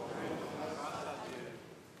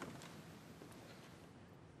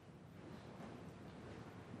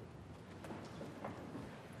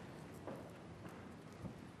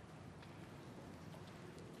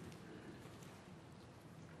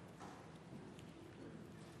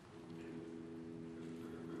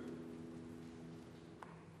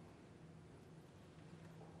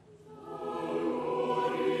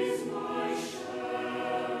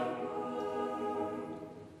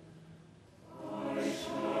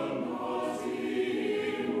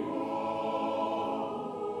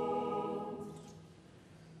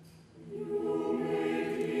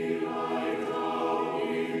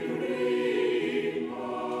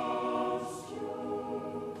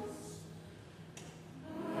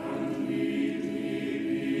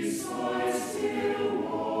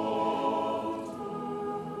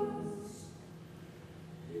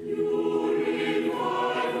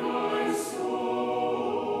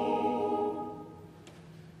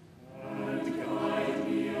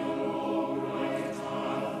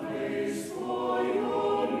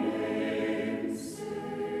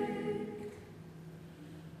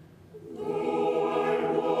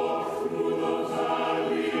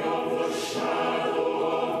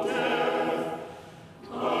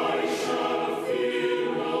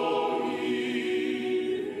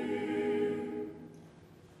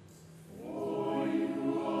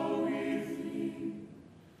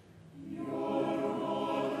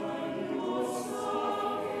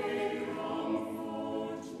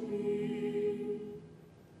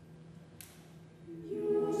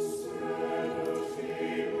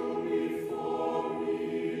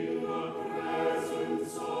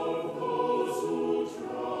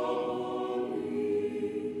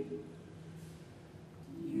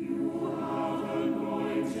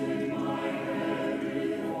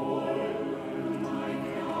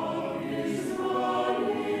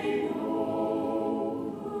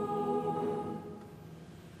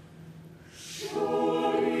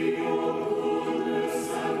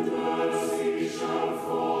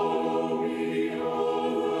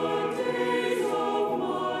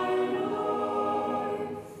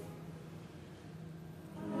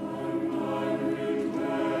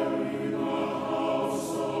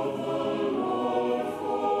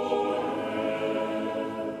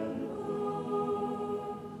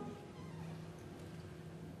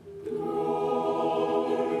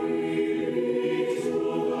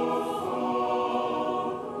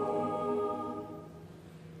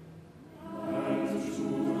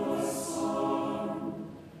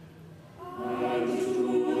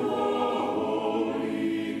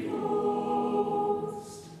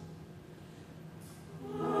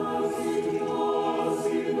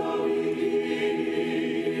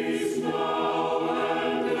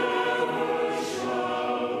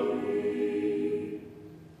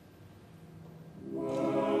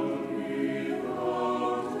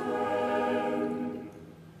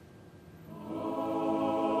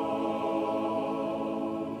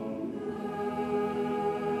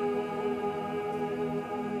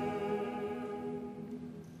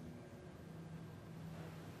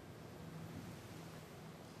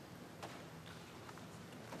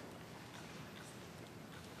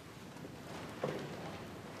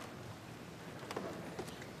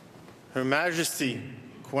 Her Majesty,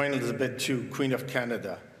 Queen Elizabeth II, Queen of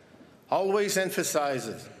Canada, always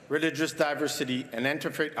emphasizes religious diversity and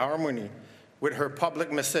interfaith harmony with her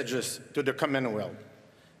public messages to the Commonwealth.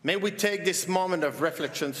 May we take this moment of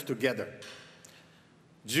reflections together.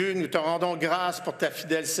 Dieu, nous te rendons grâce pour ta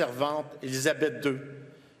fidèle servante, Élisabeth II,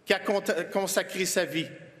 qui a consacré sa vie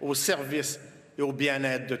au service et au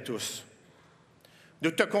bien-être de tous.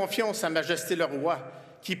 Nous te confions Sa Majesté le Roi,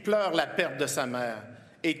 qui pleure la perte de sa mère,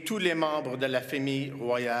 et tous les membres de la famille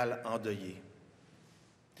royale endeuillés.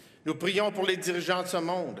 Nous prions pour les dirigeants de ce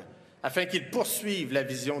monde, afin qu'ils poursuivent la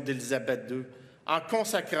vision d'Élisabeth II en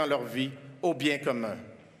consacrant leur vie au bien commun.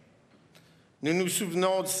 Nous nous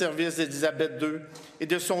souvenons du service d'Élisabeth II et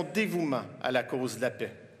de son dévouement à la cause de la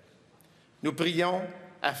paix. Nous prions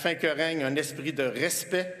afin que règne un esprit de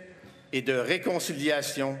respect et de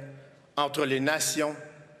réconciliation entre les nations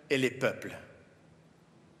et les peuples.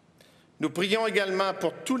 Nous prions également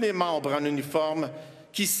pour tous les membres en uniforme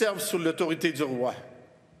qui servent sous l'autorité du roi.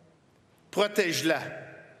 Protège-les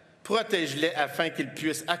afin qu'ils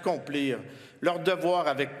puissent accomplir leur devoir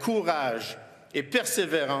avec courage et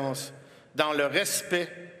persévérance dans le respect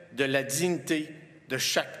de la dignité de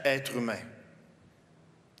chaque être humain.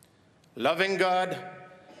 Loving God,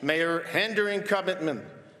 may your enduring commitment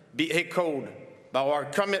be echoed by our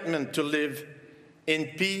commitment to live in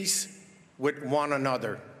peace with one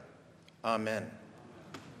another. Amen.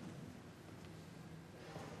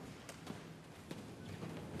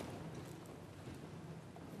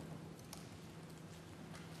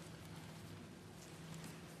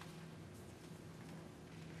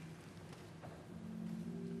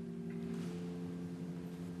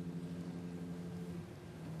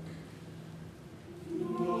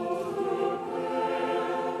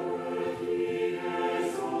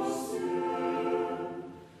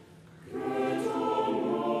 Que ton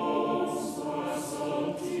nom soit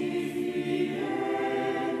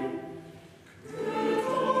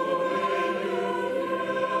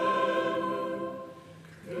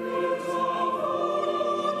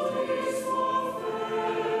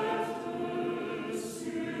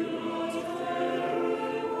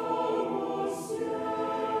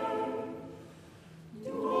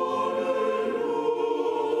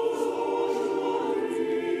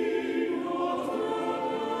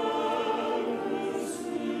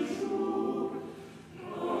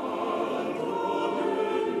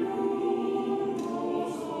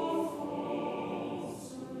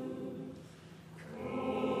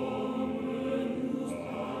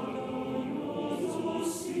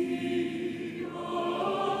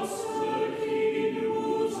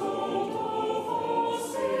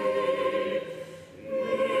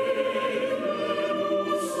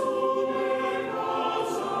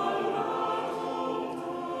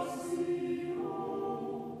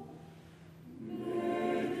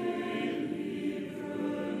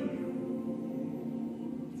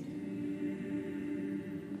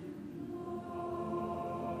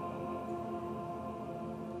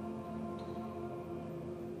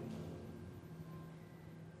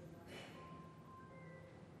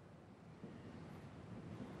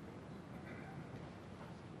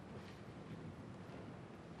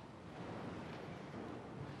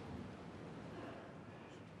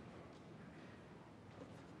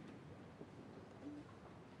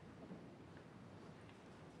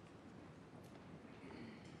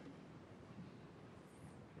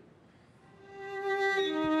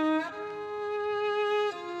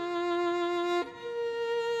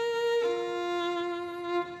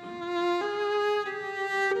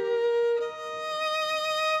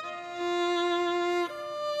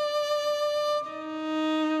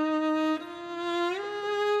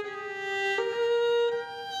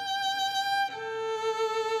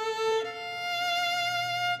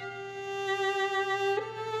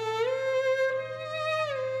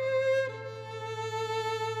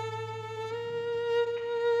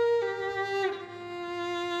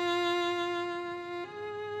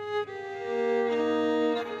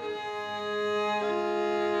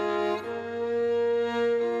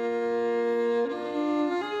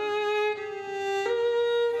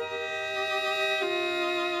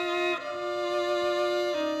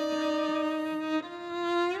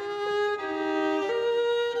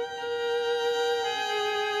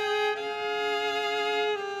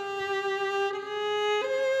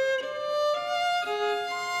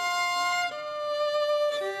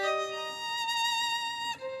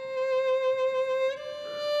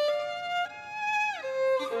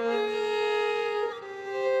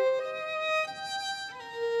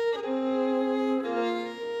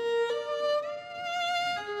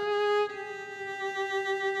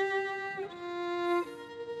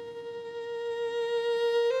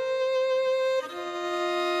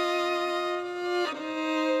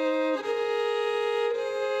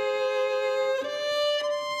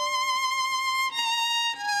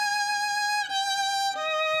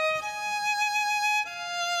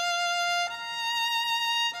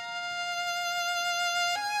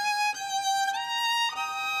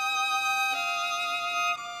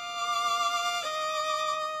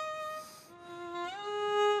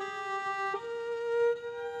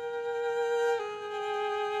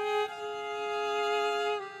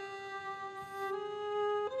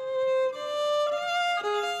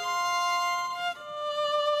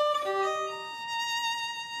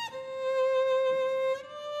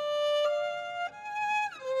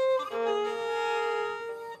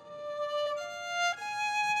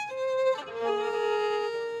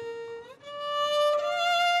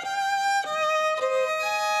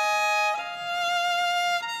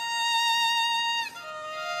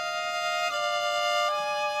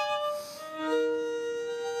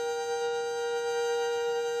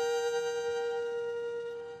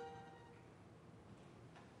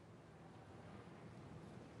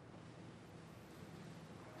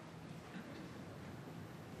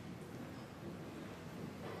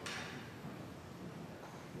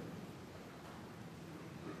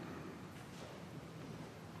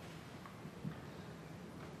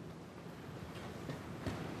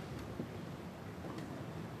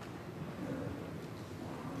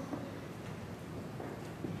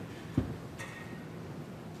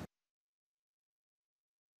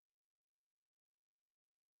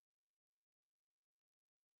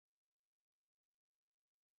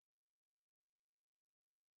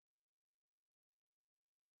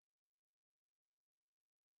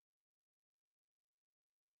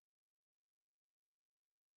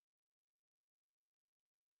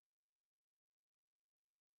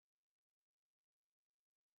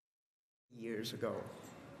years ago.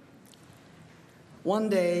 One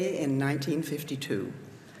day in 1952,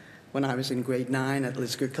 when I was in grade 9 at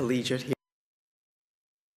Lisgar Collegiate here,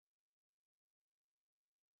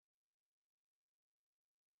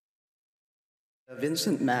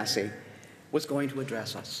 Vincent Massey was going to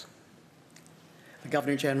address us. The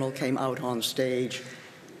Governor General came out on stage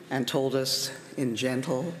and told us in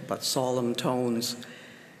gentle but solemn tones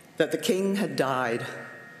that the King had died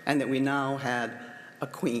and that we now had a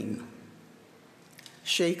Queen.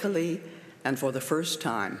 Shakily, and for the first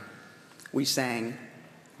time, we sang,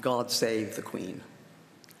 "God Save the Queen."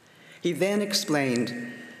 He then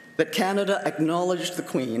explained that Canada acknowledged the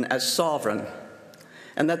Queen as sovereign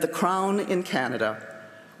and that the Crown in Canada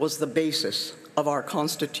was the basis of our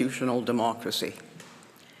constitutional democracy.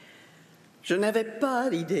 Je n'avais pas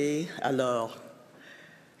l'idée alors,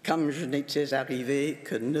 comme je n'étais arrivée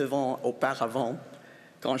que 9 ans auparavant,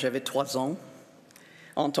 quand j'avais 3 ans,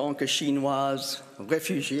 en tant que Chinoise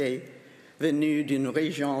réfugiée venue d'une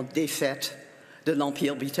région défaite de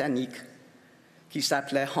l'Empire britannique qui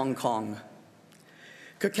s'appelait Hong Kong,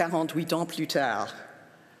 que 48 ans plus tard,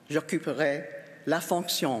 j'occuperais la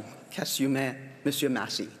fonction qu'assumait M.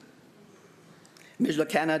 Massey. Mais le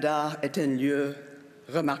Canada est un lieu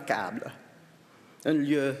remarquable, un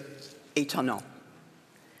lieu étonnant.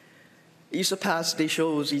 Il se passe des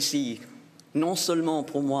choses ici, non seulement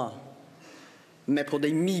pour moi, mais pour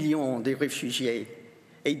des millions de réfugiés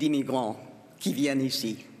et d'immigrants qui viennent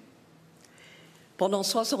ici. Pendant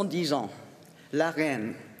 70 ans, la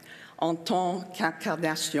reine, en tant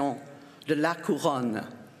qu'incarnation de la couronne,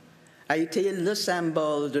 a été le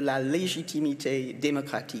symbole de la légitimité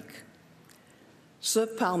démocratique. Ceux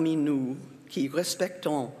parmi nous qui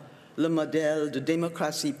respectons le modèle de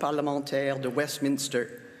démocratie parlementaire de Westminster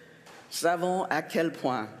savons à quel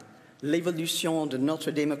point l'évolution de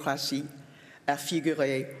notre démocratie a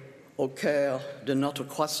figuré au cœur de notre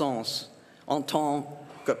croissance en tant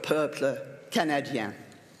que peuple canadien.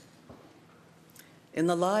 In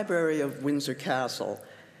the library of Windsor Castle,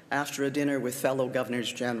 after a dinner with fellow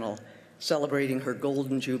Governors General celebrating her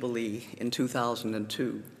Golden Jubilee in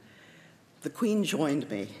 2002, the Queen joined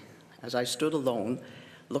me as I stood alone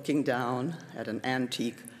looking down at an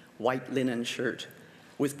antique white linen shirt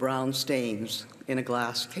with brown stains in a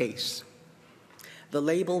glass case. The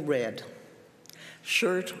label read,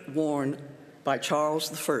 "Shirt worn by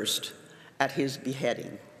Charles I at his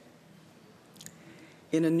beheading."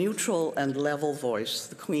 In a neutral and level voice,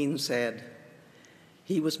 the Queen said,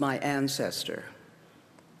 "He was my ancestor,"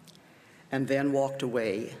 and then walked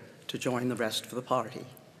away to join the rest of the party.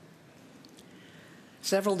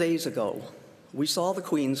 Several days ago, we saw the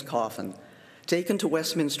Queen's coffin taken to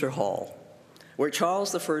Westminster Hall, where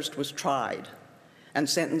Charles I was tried and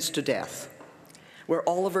sentenced to death, where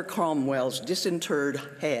Oliver Cromwell's disinterred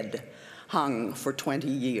head hung for 20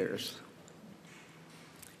 years.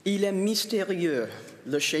 Il est mystérieux,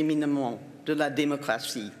 le cheminement de la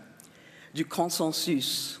démocratie, du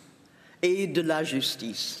consensus et de la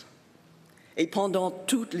justice. Et pendant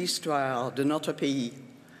toute l'histoire de notre pays,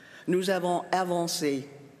 nous avons avancé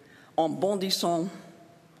en bondissant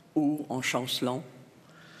ou en chancelant,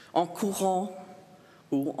 en courant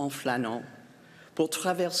ou en flânant, pour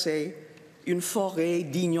traverser une forêt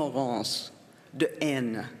d'ignorance, de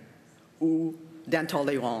haine ou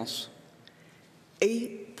d'intolérance.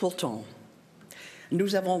 Et pourtant,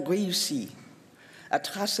 nous avons réussi à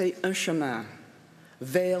tracer un chemin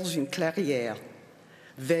vers une clairière,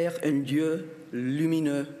 vers un lieu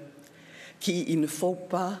lumineux qui, il ne faut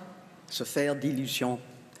pas se faire d'illusions,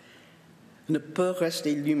 ne peut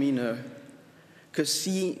rester lumineux que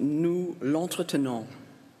si nous l'entretenons,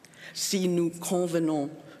 si nous convenons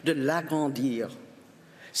de l'agrandir,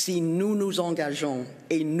 si nous nous engageons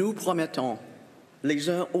et nous promettons les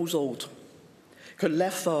uns aux autres que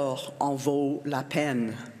l'effort en vaut la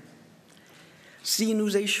peine. Si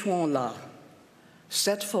nous échouons là,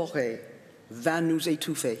 cette forêt va nous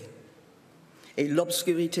étouffer et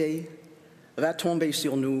l'obscurité va tomber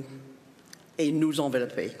sur nous et nous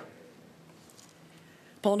envelopper.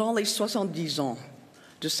 Pendant les 70 ans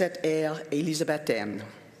de cette ère élisabéthaine,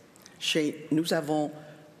 nous avons,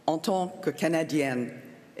 en tant que Canadiennes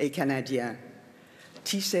et Canadiens,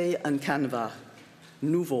 tissé un canevas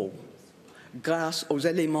nouveau grâce aux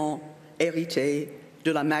éléments hérités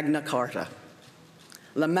de la Magna Carta.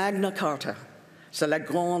 La Magna Carta, c'est la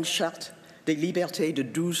grande charte des libertés de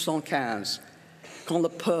 1215, quand le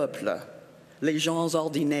peuple, les gens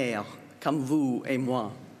ordinaires comme vous et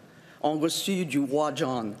moi, ont reçu du roi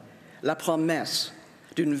John la promesse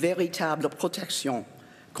d'une véritable protection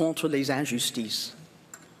contre les In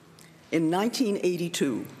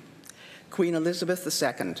 1982, Queen Elizabeth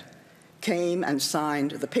II came and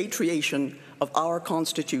signed the patriation of our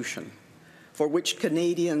Constitution, for which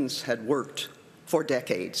Canadians had worked for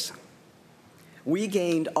decades. We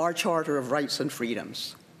gained our Charter of Rights and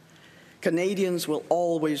Freedoms. Canadians will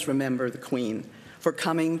always remember the Queen for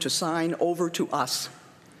coming to sign over to us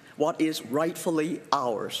what is rightfully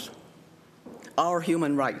ours, our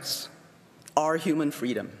human rights, our human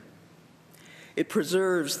freedom. It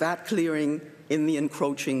preserves that clearing in the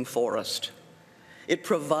encroaching forest. It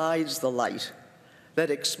provides the light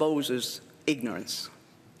that exposes ignorance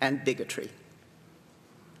and bigotry.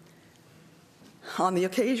 On the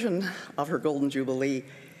occasion of her Golden Jubilee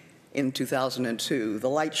in 2002, the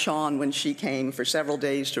light shone when she came for several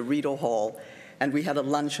days to Rideau Hall, and we had a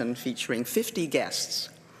luncheon featuring 50 guests,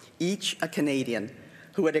 each a Canadian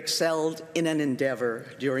who had excelled in an endeavor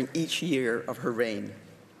during each year of her reign.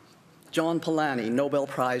 John Polanyi, Nobel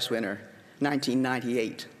Prize winner,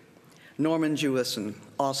 1998. Norman Jewison,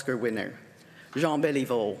 Oscar winner. Jean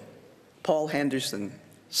Béliveau, Paul Henderson,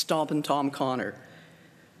 Stompin' Tom Connor,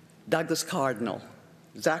 Douglas Cardinal,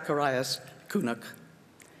 Zacharias Kunuk.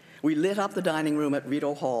 We lit up the dining room at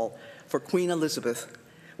Rideau Hall for Queen Elizabeth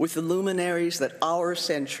with the luminaries that our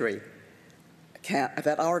century,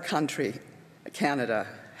 that our country, Canada,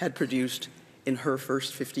 had produced in her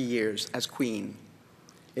first 50 years as Queen.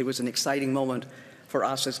 It was an exciting moment for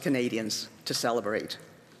us as Canadians to celebrate.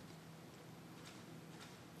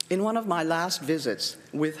 In one of my last visits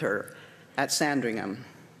with her at Sandringham,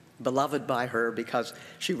 beloved by her because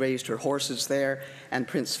she raised her horses there and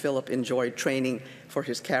Prince Philip enjoyed training for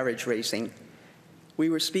his carriage racing, we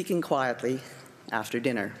were speaking quietly after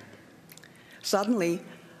dinner. Suddenly,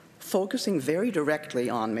 focusing very directly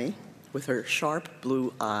on me with her sharp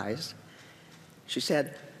blue eyes, she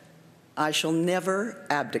said, "I shall never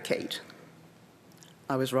abdicate."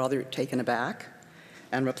 I was rather taken aback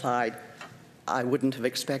and replied, "I wouldn't have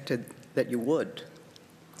expected that you would."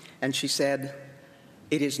 And she said,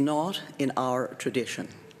 "It is not in our tradition.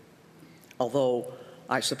 Although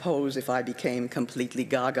I suppose if I became completely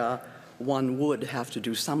gaga, one would have to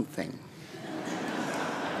do something."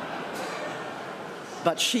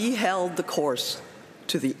 But she held the course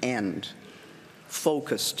to the end,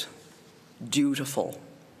 focused, dutiful,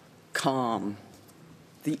 calm,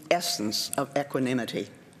 the essence of equanimity.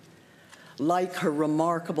 Like her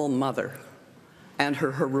remarkable mother and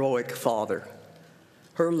her heroic father,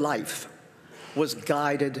 her life was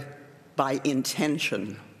guided by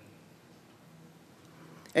intention.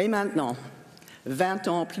 Et maintenant, 20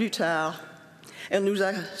 ans plus tard, elle nous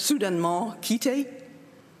a soudainement quittés.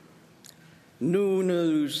 Nous ne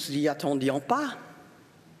nous y attendions pas.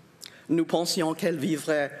 Nous pensions qu'elle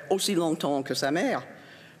vivrait aussi longtemps que sa mère,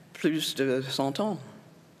 plus de 100 ans.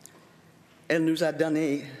 Elle nous a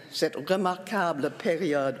donné cette remarquable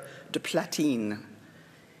période de platine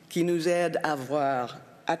qui nous aide à voir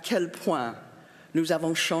à quel point nous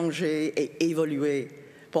avons changé et évolué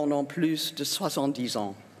pendant plus de 70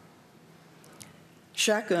 ans.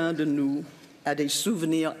 Chacun de nous a des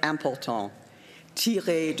souvenirs importants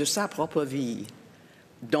tirés de sa propre vie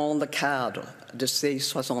dans le cadre de ces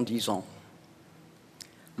 70 ans.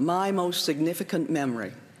 My most significant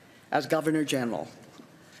memory as Governor General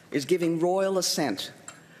is giving royal assent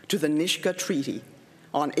to the Nishka Treaty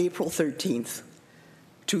on April 13th,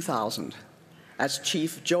 2000, as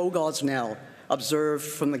Chief Joe Gosnell observed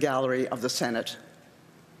from the gallery of the Senate,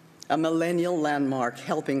 a millennial landmark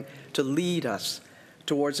helping to lead us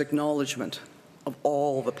towards acknowledgement of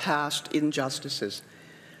all the past injustices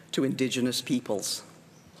to Indigenous peoples.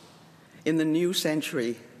 In the new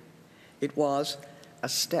century, it was a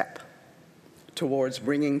step towards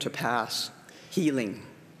bringing to pass healing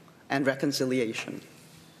and reconciliation.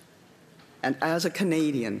 And as a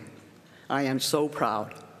Canadian, I am so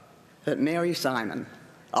proud that Mary Simon,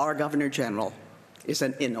 our Governor General, is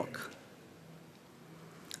an Inuk.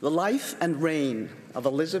 The life and reign of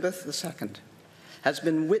Elizabeth II has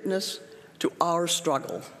been witness to our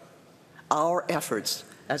struggle, our efforts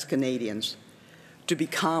as Canadians to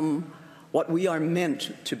become what we are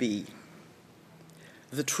meant to be: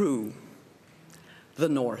 the true, the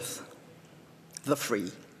North, the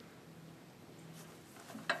free.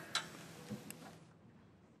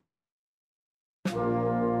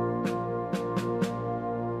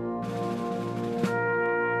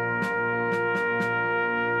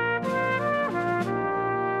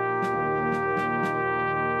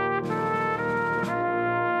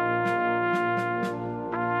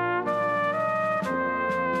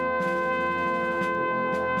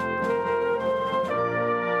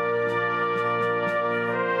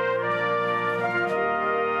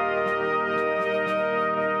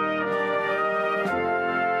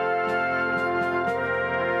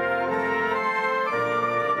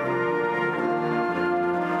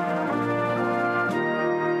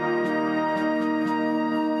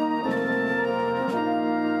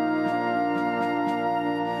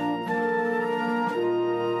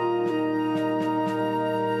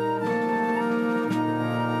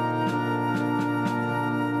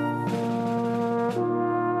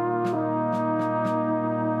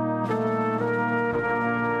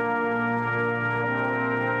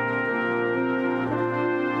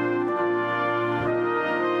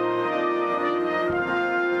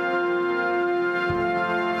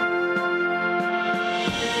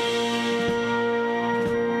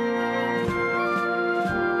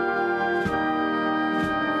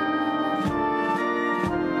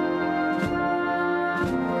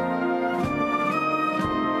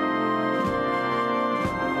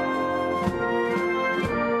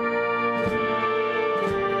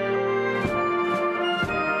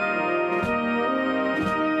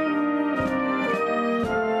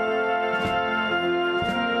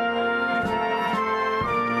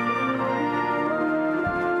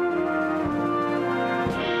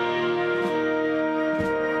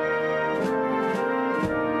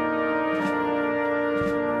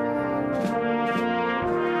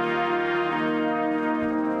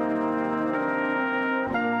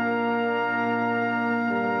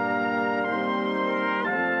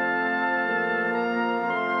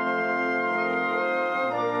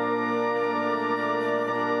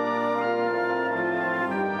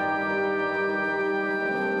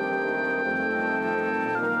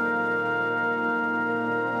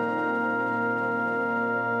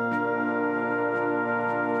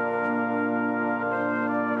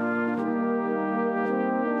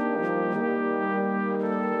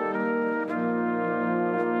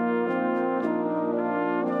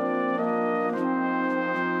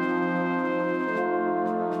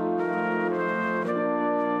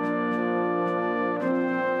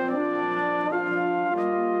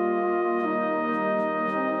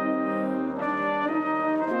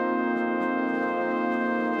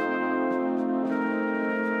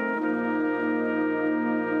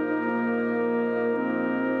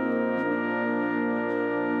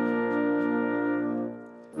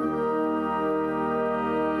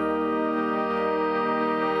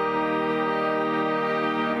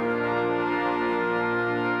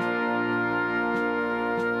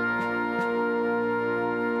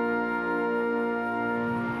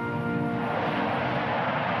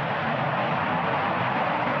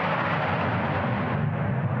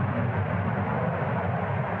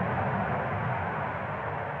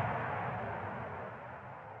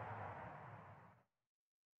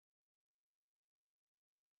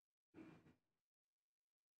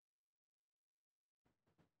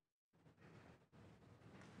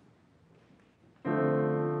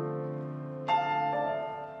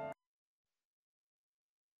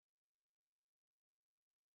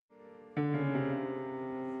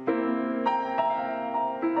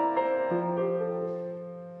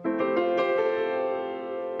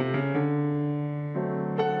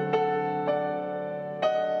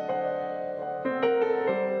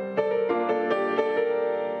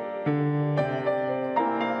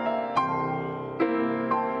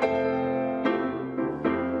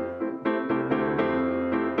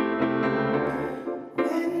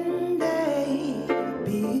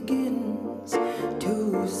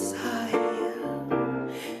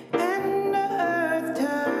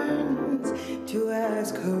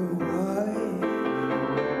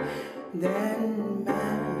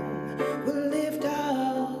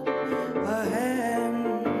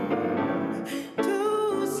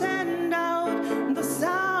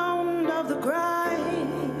 the cry,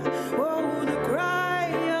 oh, the cry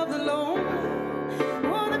of the lone,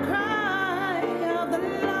 oh, the cry of the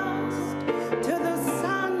lost, to the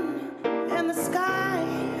sun and the sky,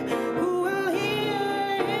 who will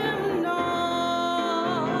hear him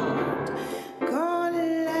not. Quand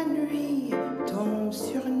la nuit tombe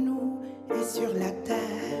sur nous et sur la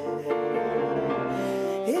terre,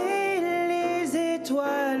 et les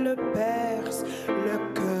étoiles percent le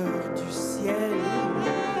cœur du ciel,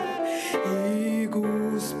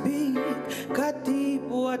 Igu speak katip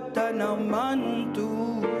watanamantu,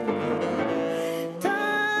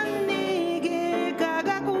 tanigi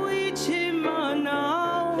kagakuichi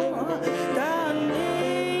manao,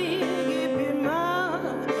 tanigi pima,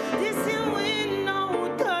 disiwino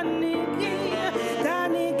tanigi,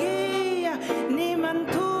 tanigi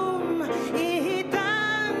nimantum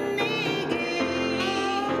ihitanigi.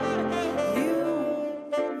 You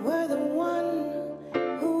were the one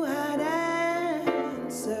who had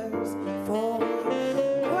answers for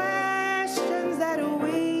questions that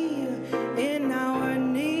we in our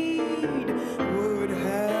need would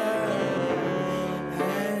have.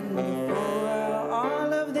 And for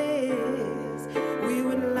all of this, we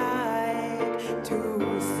would like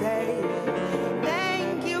to say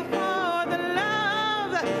thank you for the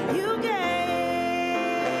love you gave.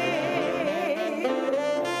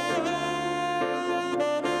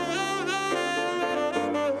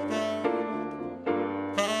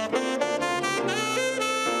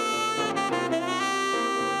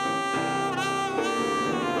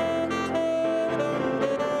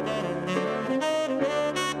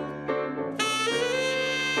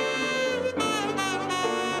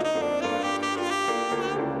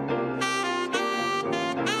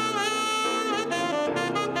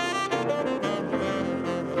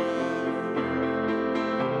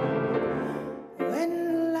 When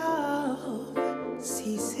love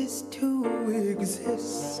ceases to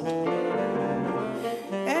exist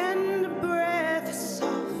and breath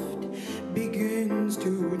soft begins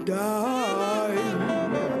to die,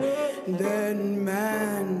 then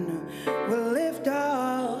man will lift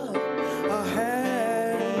up a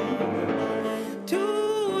hand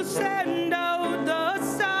to send out the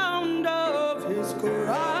sound of his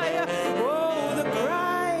cry. Oh, the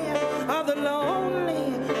cry of the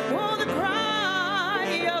lonely, oh, the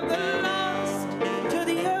cry of the lost, to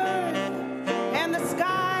the earth and the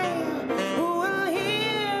sky, who will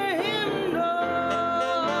hear him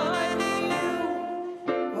Lord. You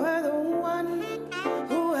were the one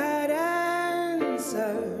who had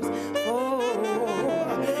answers for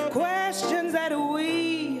questions that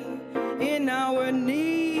we in our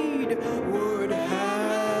need would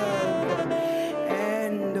have.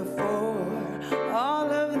 And for all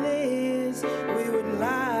of this, we would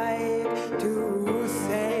like to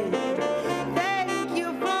say thank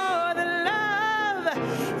you for the love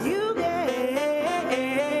you gave.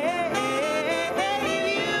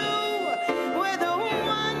 You were the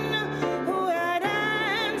one who had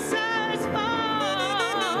answers for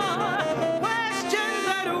questions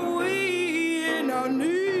that we in our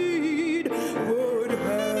need would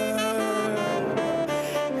have.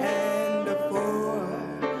 And for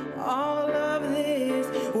all of this,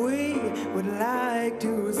 we would like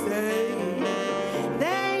to say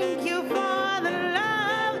thank you for the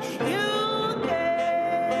love you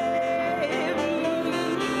gave.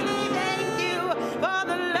 Thank you for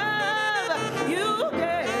the love you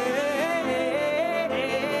gave.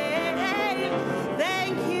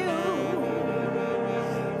 Thank you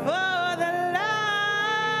for the love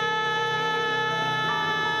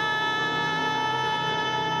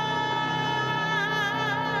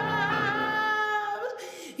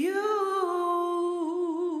you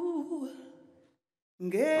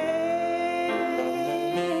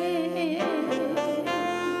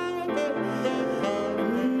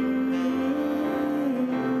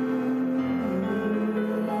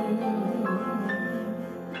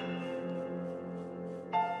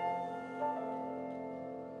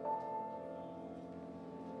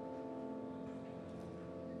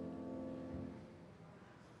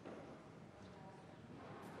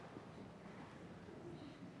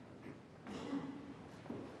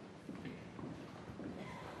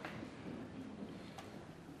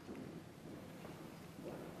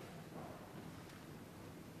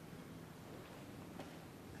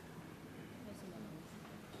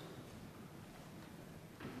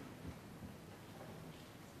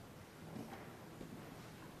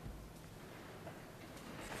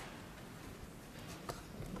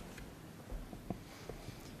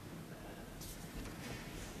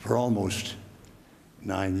For almost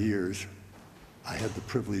 9 years, I had the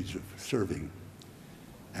privilege of serving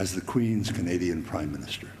as the Queen's Canadian Prime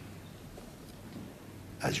Minister.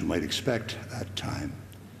 as you might expect, that time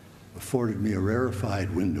afforded me a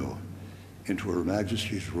rarefied window into Her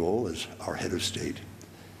Majesty's role as our head of state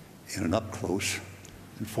in an up-close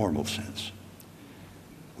and formal sense.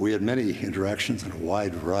 We had many interactions on a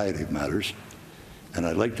wide variety of matters, and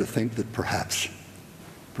I'd like to think that perhaps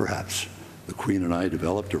the Queen and I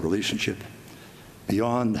developed a relationship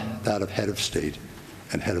beyond that of head of state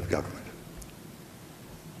and head of government.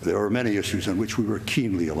 There were many issues on which we were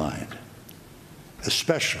keenly aligned,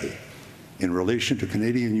 especially in relation to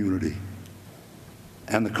Canadian unity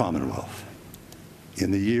and the Commonwealth. In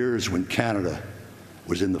the years when Canada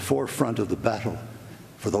was in the forefront of the battle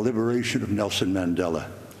for the liberation of Nelson Mandela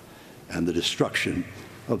and the destruction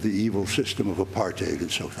of the evil system of apartheid in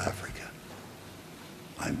South Africa.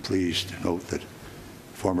 I'm pleased to note that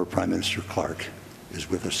former Prime Minister Clark is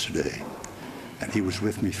with us today, and he was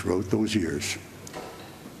with me throughout those years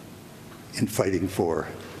in fighting for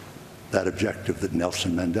that objective that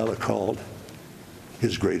Nelson Mandela called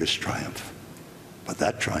his greatest triumph. But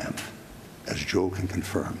that triumph, as Joe can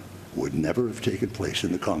confirm, would never have taken place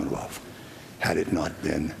in the Commonwealth had it not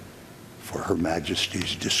been for Her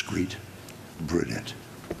Majesty's discreet, brilliant,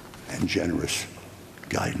 and generous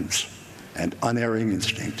guidance and unerring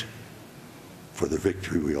instinct for the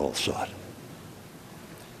victory we all sought.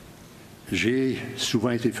 J'ai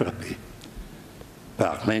souvent été frappé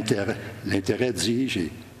par l'intérêt, dis-je,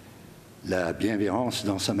 et la bienveillance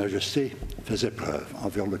dont Sa Majesté faisait preuve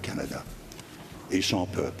envers le Canada et son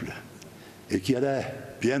peuple, et qui allait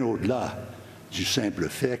bien au-delà du simple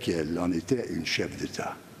fait qu'elle en était une chef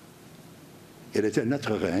d'État. Elle était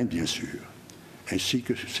notre reine, bien sûr, ainsi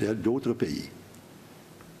que celle d'autres pays.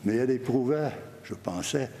 Mais elle éprouvait, je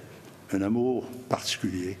pensais, un amour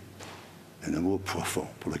particulier, un amour profond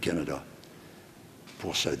pour le Canada,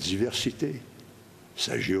 pour sa diversité,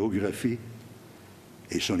 sa géographie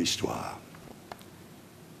et son histoire.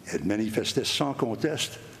 Elle manifestait sans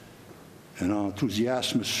conteste un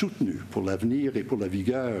enthousiasme soutenu pour l'avenir et pour la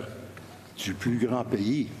vigueur du plus grand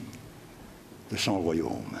pays de son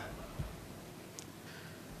royaume.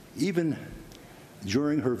 Even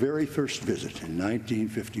during her very first visit in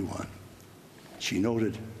 1951, she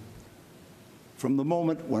noted, "From the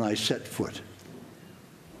moment when I set foot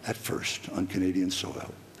at first on Canadian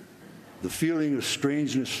soil, the feeling of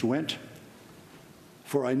strangeness went,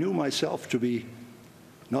 for I knew myself to be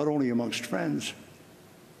not only amongst friends,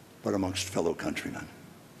 but amongst fellow countrymen."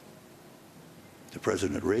 To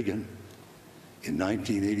President Reagan in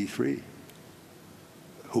 1983,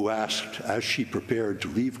 who asked, as she prepared to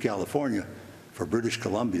leave California for British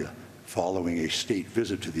Columbia following a state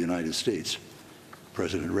visit to the United States,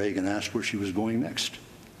 President Reagan asked where she was going next.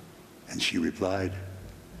 And she replied,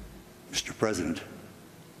 "Mr. President,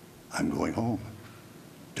 I'm going home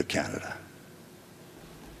to Canada."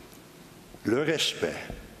 Le respect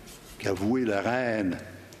qu'avouait la reine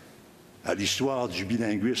à l'histoire du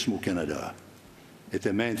bilinguisme au Canada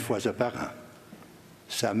était maintes fois apparent.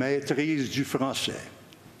 Sa maîtrise du français,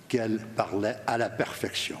 qu'elle parlait à la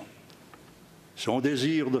perfection. Son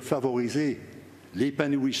désir de favoriser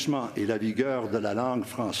l'épanouissement et la vigueur de la langue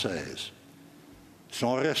française.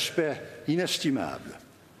 Son respect inestimable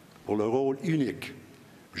pour le rôle unique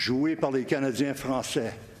joué par les Canadiens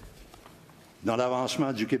français dans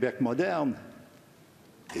l'avancement du Québec moderne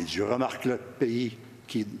et du remarquable pays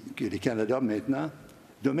qui est le Canada maintenant,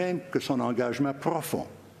 de même que son engagement profond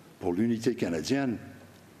pour l'unité canadienne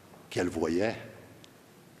qu'elle voyait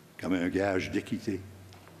comme un gage d'équité,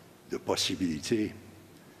 de possibilité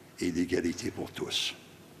et d'égalité pour tous.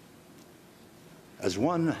 As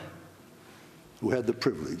one who had the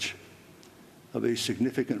privilege of a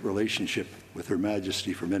significant relationship with Her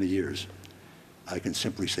Majesty for many years, I can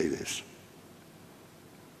simply say this.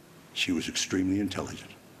 She was extremely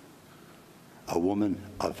intelligent, a woman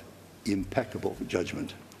of impeccable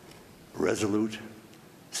judgment, resolute,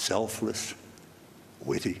 selfless,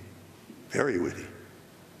 witty, very witty,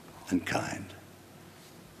 and kind.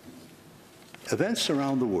 Events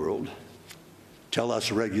around the world tell us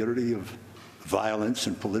regularly of violence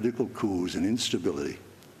and political coups and instability.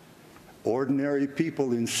 Ordinary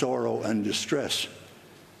people in sorrow and distress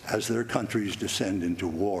as their countries descend into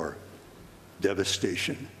war,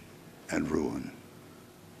 devastation, and ruin.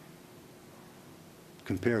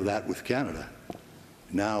 Compare that with Canada,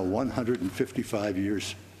 now 155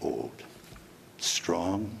 years old,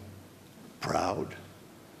 strong, proud,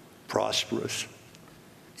 prosperous,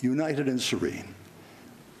 united and serene,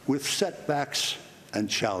 with setbacks and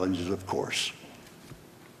challenges, of course.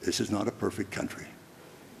 This is not a perfect country.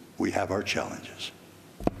 We have our challenges,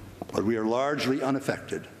 but we are largely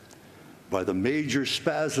unaffected by the major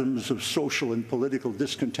spasms of social and political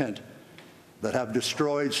discontent that have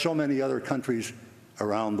destroyed so many other countries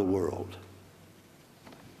around the world.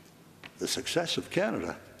 The success of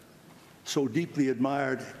Canada, so deeply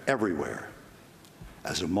admired everywhere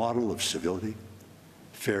as a model of civility,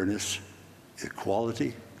 fairness,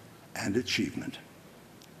 equality, and achievement.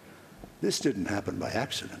 This didn't happen by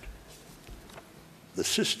accident. The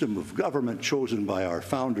system of government chosen by our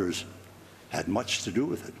founders had much to do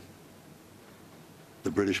with it.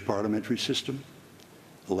 The British parliamentary system,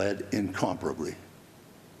 led incomparably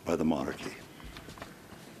by the monarchy.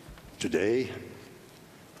 Today,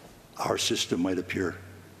 our system might appear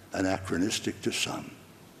anachronistic to some.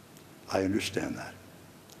 I understand that.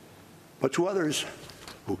 But to others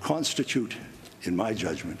who constitute, in my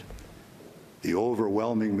judgment, the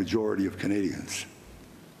overwhelming majority of Canadians,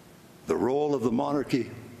 the role of the monarchy,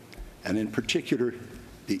 and in particular,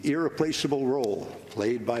 the irreplaceable role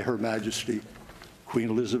played by Her Majesty Queen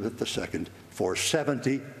Elizabeth II for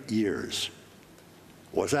 70 years,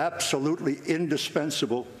 was absolutely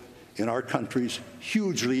indispensable in our country's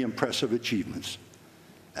hugely impressive achievements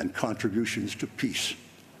and contributions to peace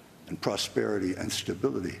and prosperity and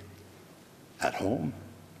stability at home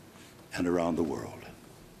and around the world.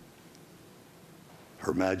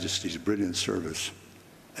 Her Majesty's brilliant service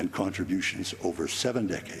and contributions over 7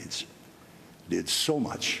 decades did so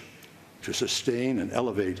much to sustain and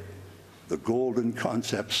elevate the golden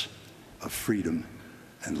concepts of freedom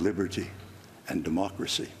and liberty and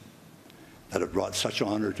democracy that have brought such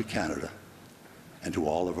honor to Canada and to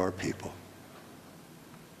all of our people.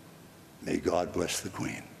 May God bless the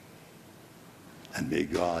Queen, and may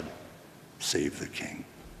God save the King.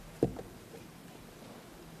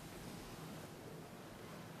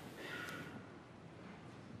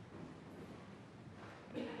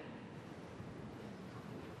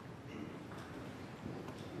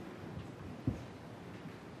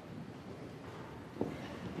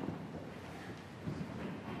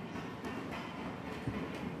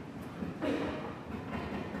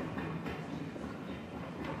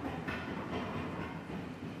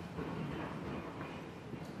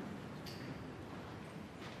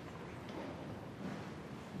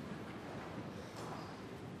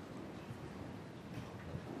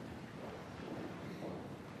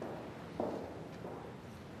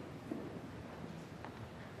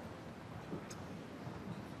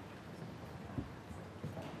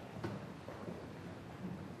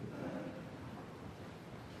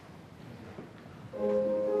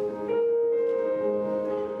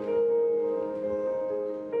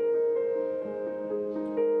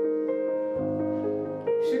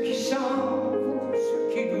 Ceux qui s'en vont,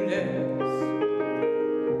 ceux qui nous laissent,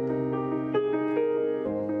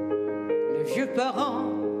 les vieux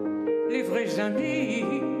parents, les vrais amis,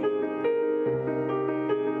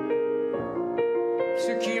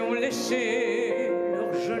 ceux qui ont laissé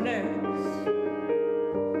leur jeunesse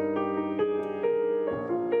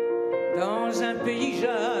dans un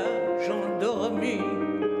paysage endormi,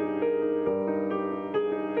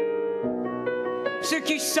 ceux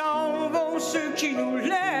qui s'en vont, ceux qui nous laissent,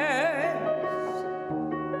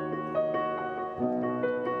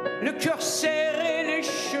 le cœur serré, les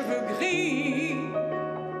cheveux gris,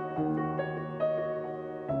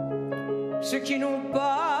 ceux qui n'ont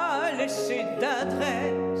pas laissé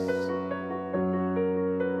d'adresse,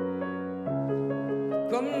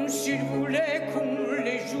 comme s'ils voulaient qu'on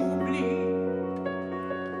les oublie,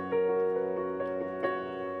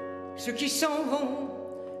 ceux qui s'en vont,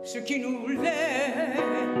 ceux qui nous laissent,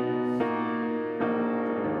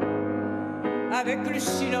 avec le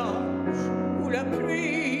silence ou la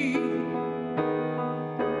pluie,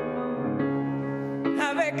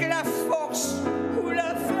 avec la force ou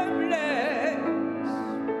la faiblesse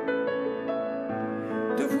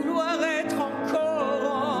de vouloir être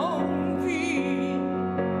encore en vie,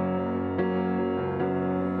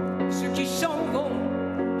 ceux qui s'en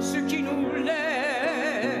vont, ceux qui nous laissent,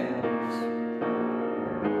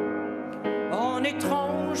 en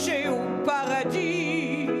étrangers au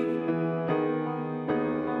paradis,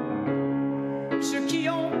 ceux qui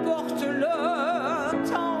emportent leur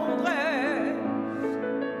tendresse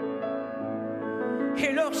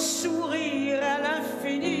et leur sourire à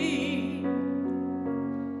l'infini,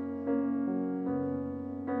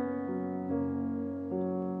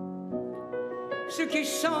 ceux qui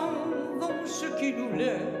s'en vont, ceux qui nous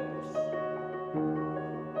laissent,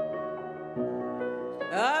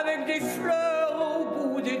 avec des fleurs au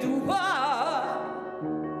bout des doigts,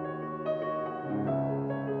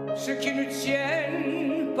 ceux qui ne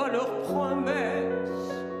tiennent pas leurs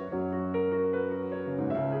promesses,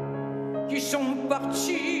 qui sont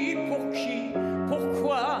partis pour qui,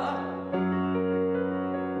 pourquoi,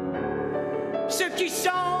 ceux qui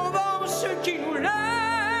s'en vont, ceux qui nous laissent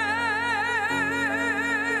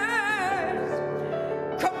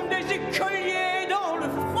comme des écoliers dans le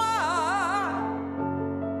froid,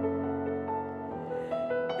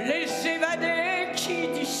 les évadés qui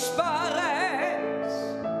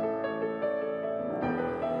disparaissent,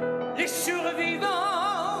 les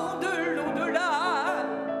survivants de l'au-delà,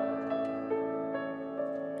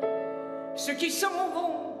 ceux qui s'en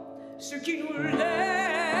vont, ceux qui nous laissent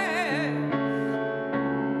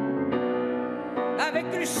avec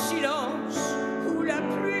le silence ou la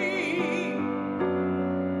pluie,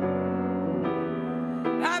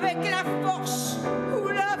 avec la force ou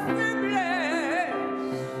la faiblesse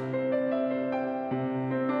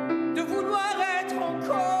de vouloir être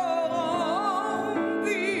encore en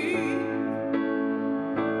vie,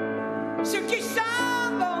 ceux qui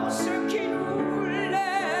s'en vont, ceux qui nous laissent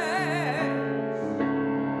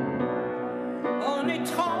en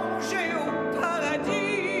étrangers au paradis,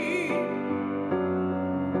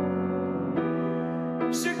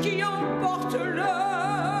 ceux qui emportent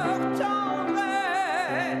leur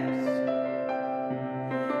tendresse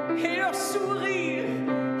et leur sourire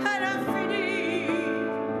à l'infini,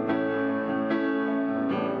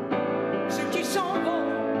 ceux qui s'en vont,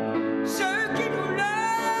 ceux qui nous laissent,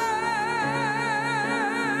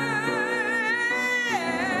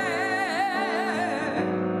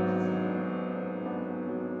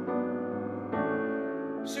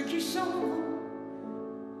 ceux qui s'en vont,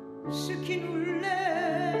 ceux qui nous laissent.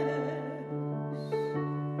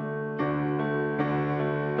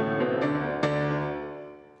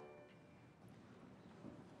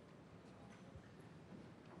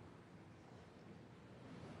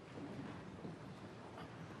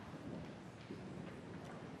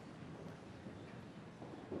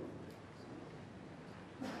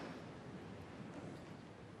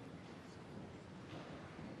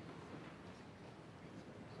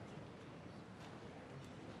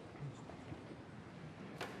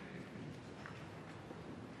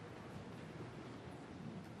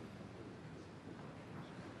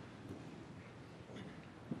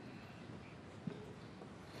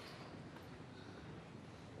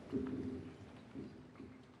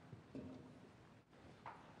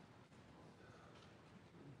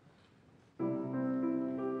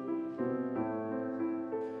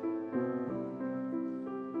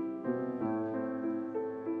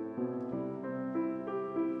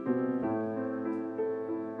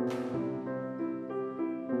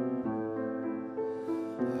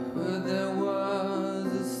 Heard there was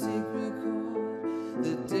a secret chord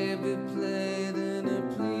that David played and it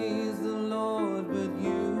pleased the Lord, but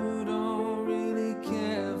you don't really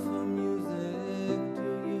care for music, do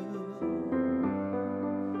you?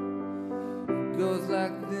 It goes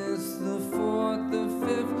like this: the fourth, the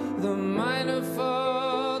fifth, the minor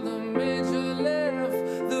fall, the major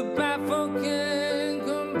lift, the baffled king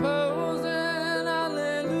composing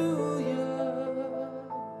hallelujah,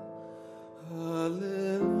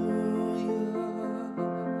 hallelujah,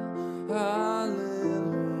 hallelujah,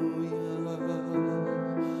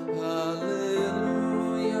 hallelujah,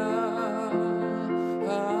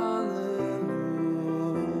 hallelujah.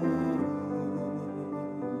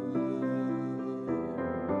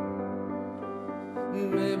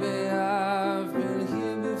 Maybe I've been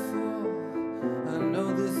here before. I know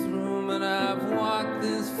this room and I've walked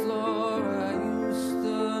this floor. I used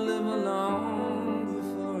to live alone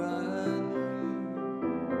before I knew you.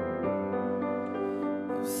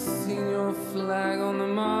 I've seen your flag on the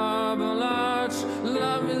marble arch.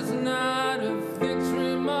 Love is not a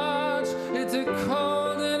victory march. It's a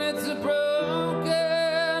cold and it's a broken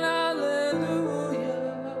hallelujah,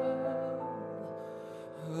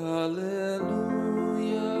 hallelujah,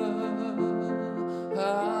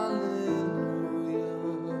 hallelujah,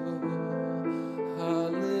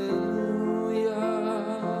 hallelujah,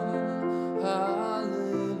 hallelujah.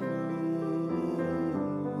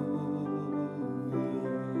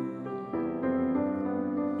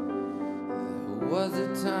 There was a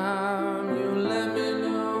time you let me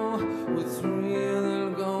know what's real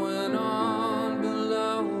and going on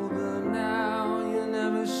below, but now you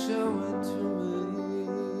never show it to me,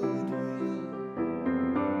 do you?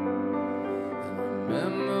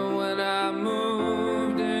 Remember when I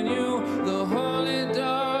moved and you, the holy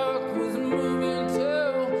dark was moving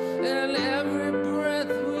too, and every breath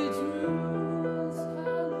we drew was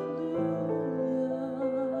hallelujah,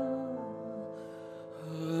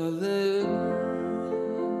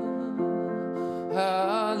 hallelujah,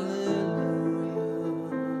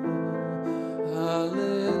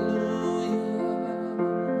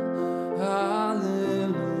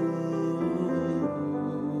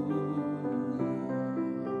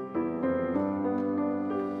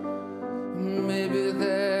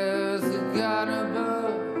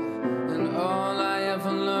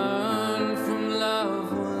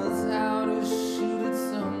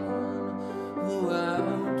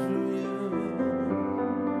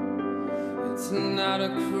 It's not a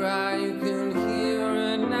cry you can hear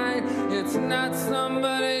at night. It's not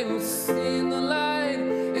somebody who's seen the light.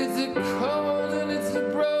 It's a cold and it's a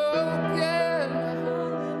broken.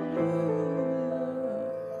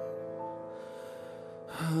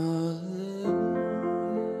 Hallelujah.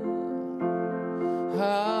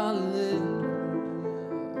 Hallelujah.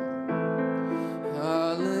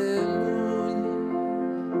 Hallelujah.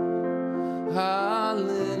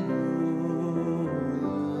 Hallelujah.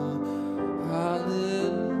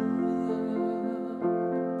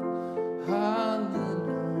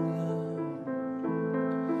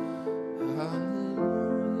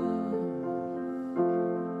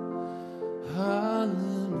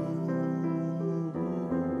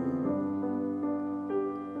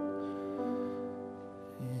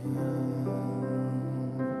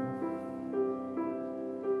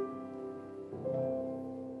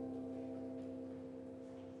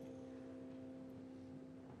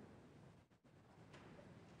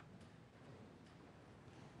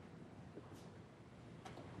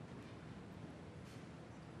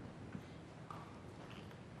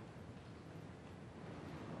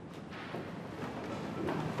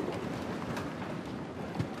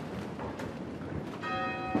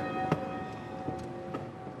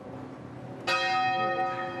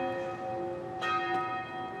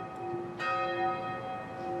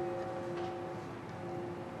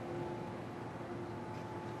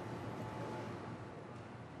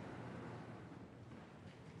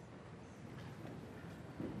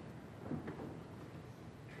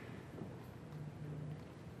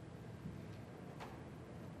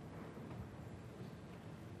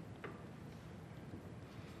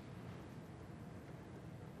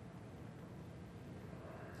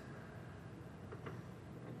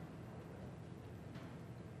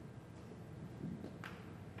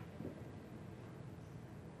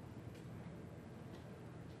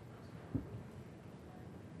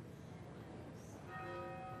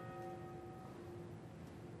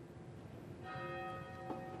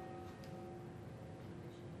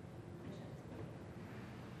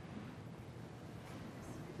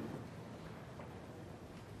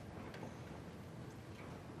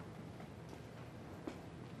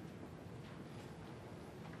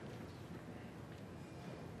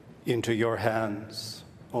 Into your hands,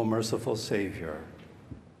 O merciful Savior,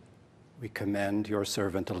 we commend your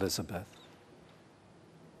servant Elizabeth.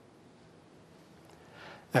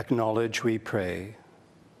 Acknowledge, we pray,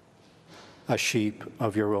 a sheep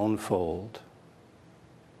of your own fold,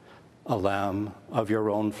 a lamb of your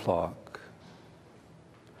own flock,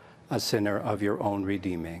 a sinner of your own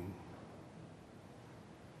redeeming.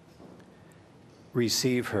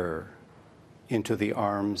 Receive her into the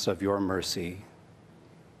arms of your mercy,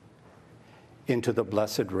 into the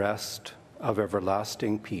blessed rest of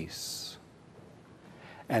everlasting peace,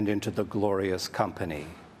 and into the glorious company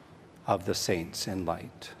of the saints in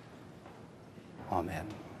light. Amen.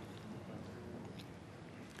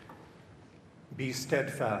 Be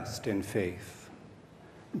steadfast in faith,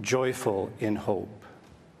 joyful in hope,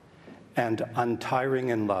 and untiring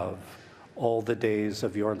in love all the days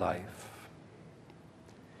of your life.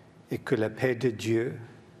 Et que la paix de Dieu,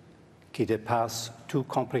 qui dépasse toute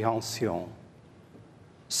compréhension,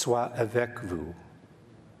 soit avec vous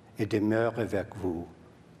et demeure avec vous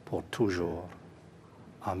pour toujours.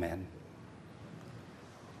 Amen.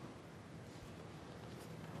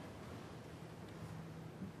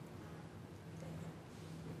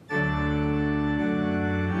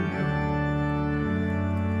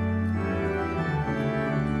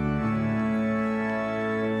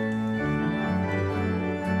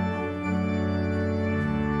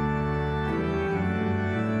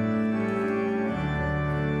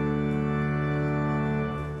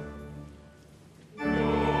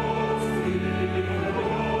 Your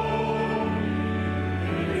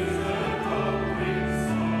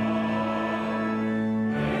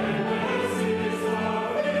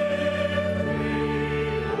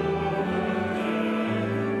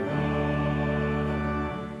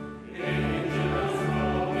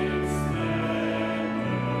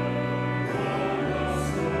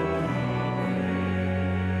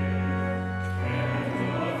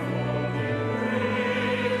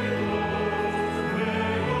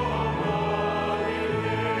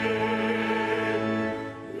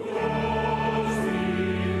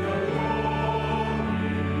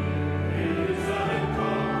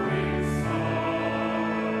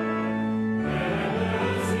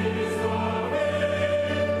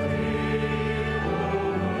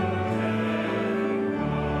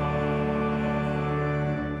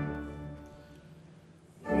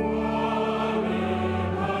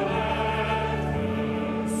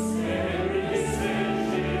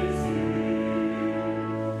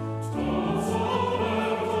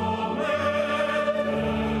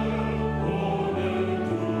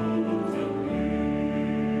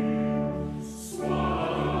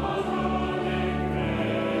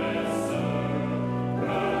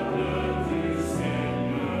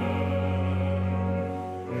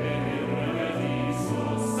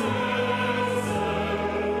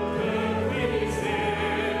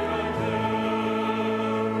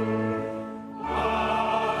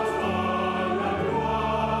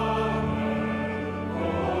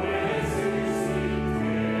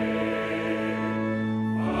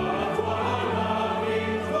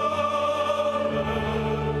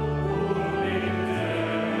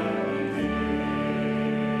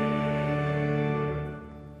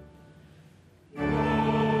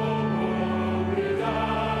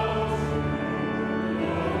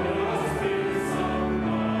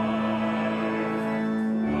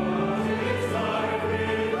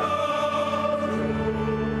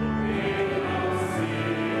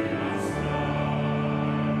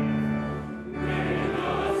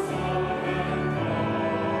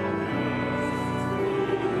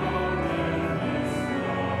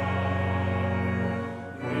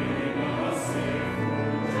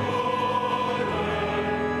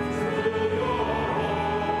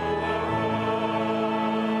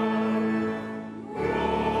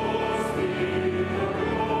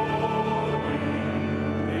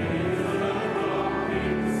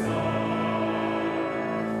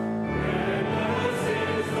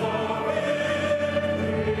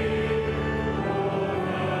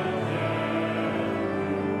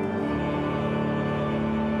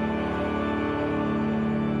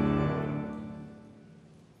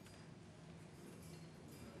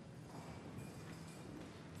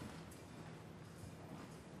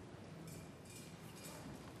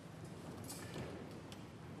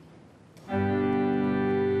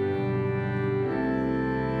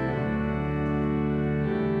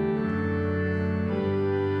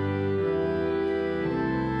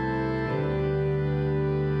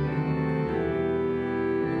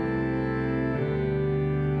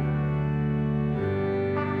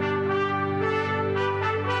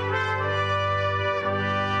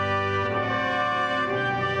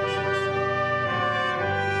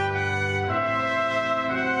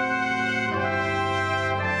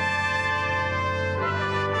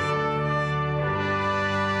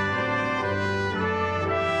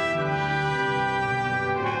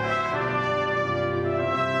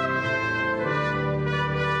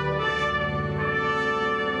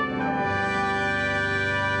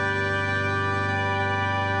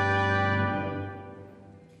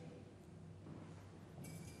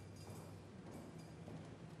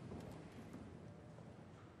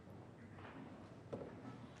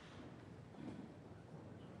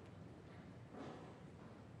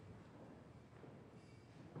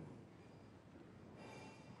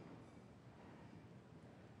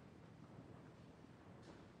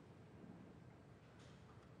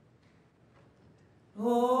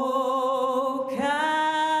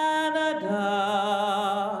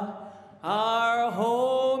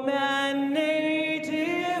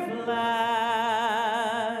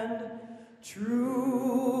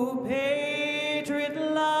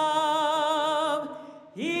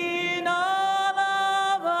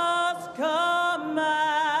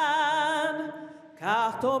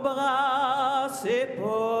Car ton bras s'est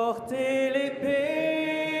porté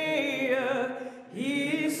l'épée,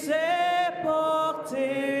 il s'est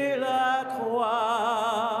porté la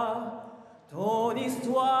croix. Ton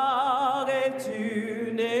histoire est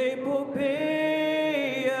une épopée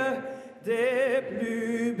des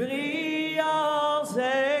plus brillants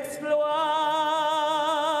exploits.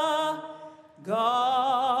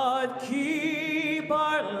 God, keep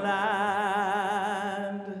our land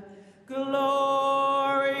glorious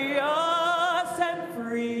and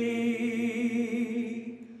free.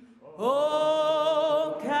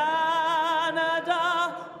 Oh, Canada,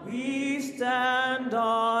 we stand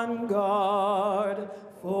on guard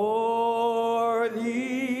for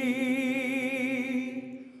thee.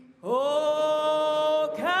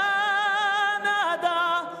 Oh, Canada,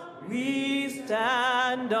 we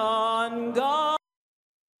stand on guard.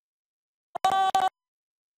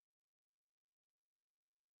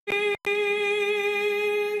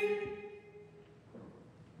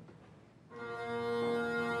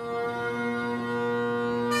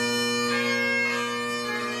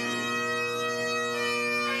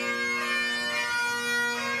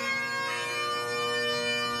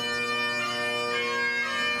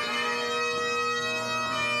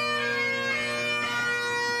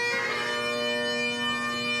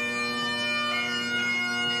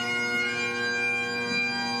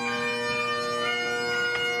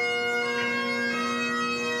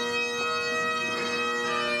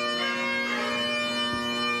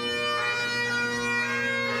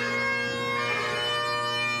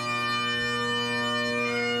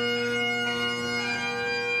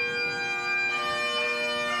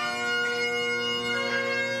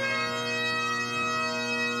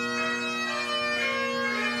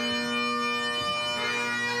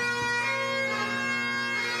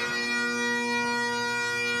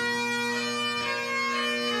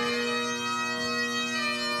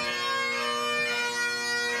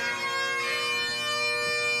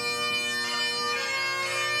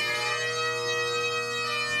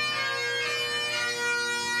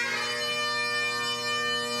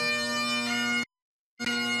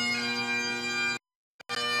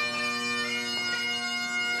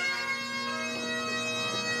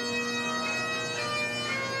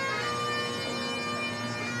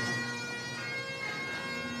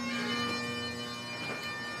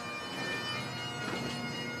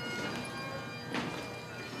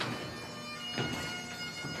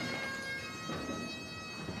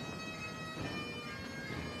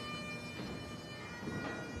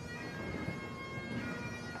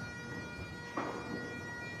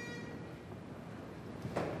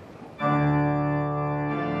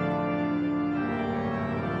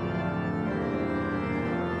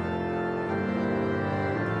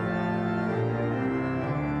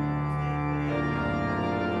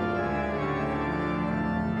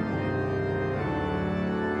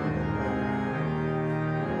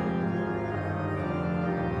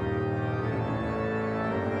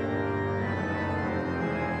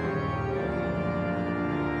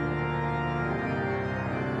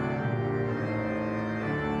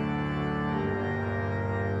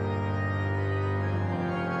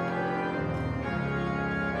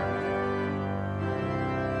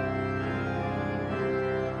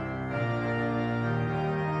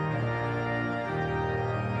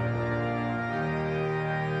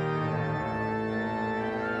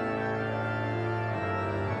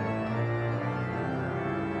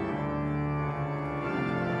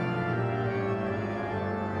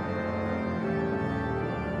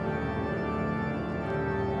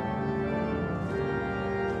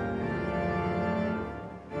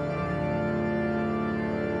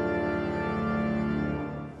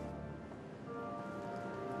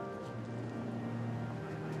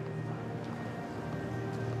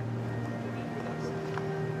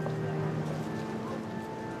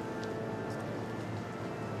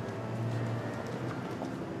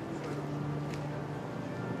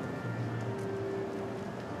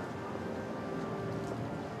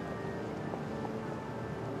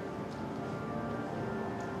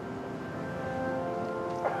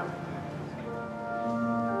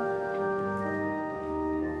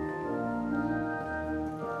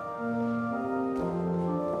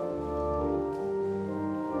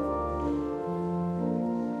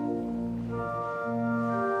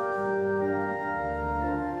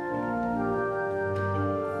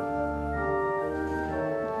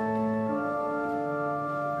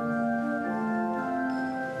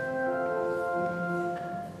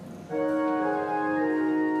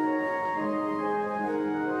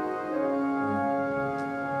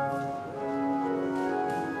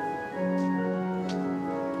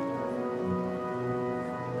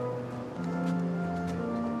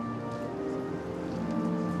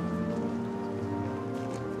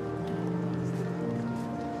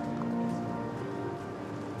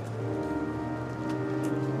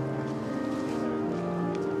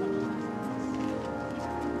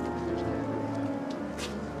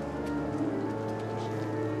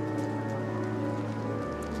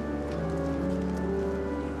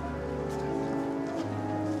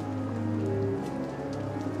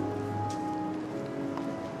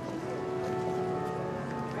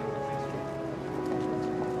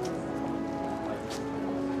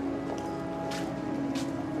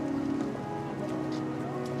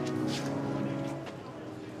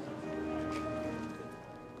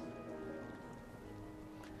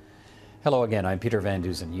 Hello again, I'm Peter Van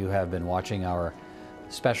Dusen. You have been watching our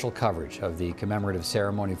special coverage of the commemorative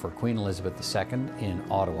ceremony for Queen Elizabeth II in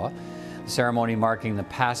Ottawa. The ceremony marking the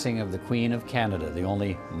passing of the Queen of Canada, the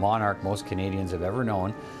only monarch most Canadians have ever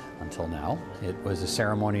known until now. It was a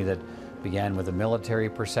ceremony that began with a military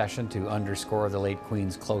procession to underscore the late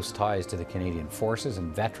Queen's close ties to the Canadian forces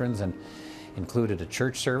and veterans, and included a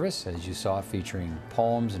church service, as you saw, featuring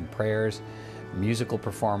poems and prayers, musical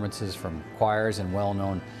performances from choirs and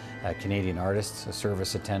well-known Canadian artists, a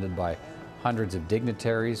service attended by hundreds of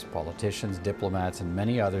dignitaries, politicians, diplomats, and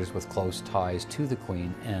many others with close ties to the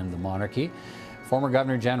Queen and the monarchy. Former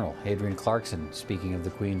Governor-General Adrienne Clarkson speaking of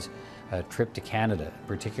the Queen's trip to Canada, in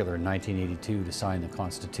particular in 1982 to sign the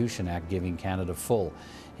Constitution Act giving Canada full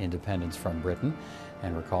independence from Britain,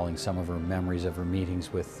 and recalling some of her memories of her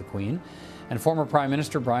meetings with the Queen. And former Prime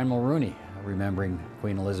Minister Brian Mulroney, remembering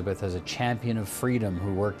Queen Elizabeth as a champion of freedom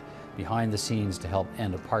who worked behind the scenes to help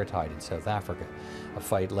end apartheid in South Africa, a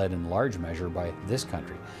fight led in large measure by this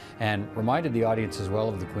country, and reminded the audience as well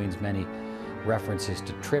of the Queen's many references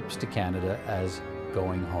to trips to Canada as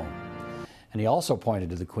going home. And he also pointed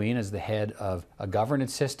to the Queen as the head of a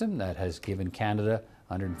governance system that has given Canada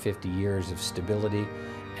 150 years of stability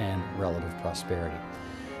and relative prosperity.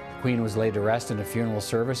 The Queen was laid to rest in a funeral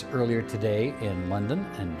service earlier today in London,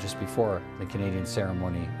 and just before the Canadian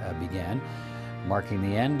ceremony began, marking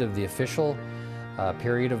the end of the official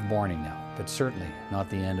period of mourning now, but certainly not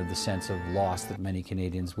the end of the sense of loss that many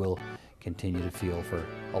Canadians will continue to feel for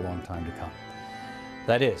a long time to come.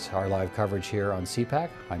 That is our live coverage here on CPAC.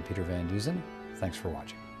 I'm Peter Van Dusen. Thanks for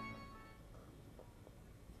watching.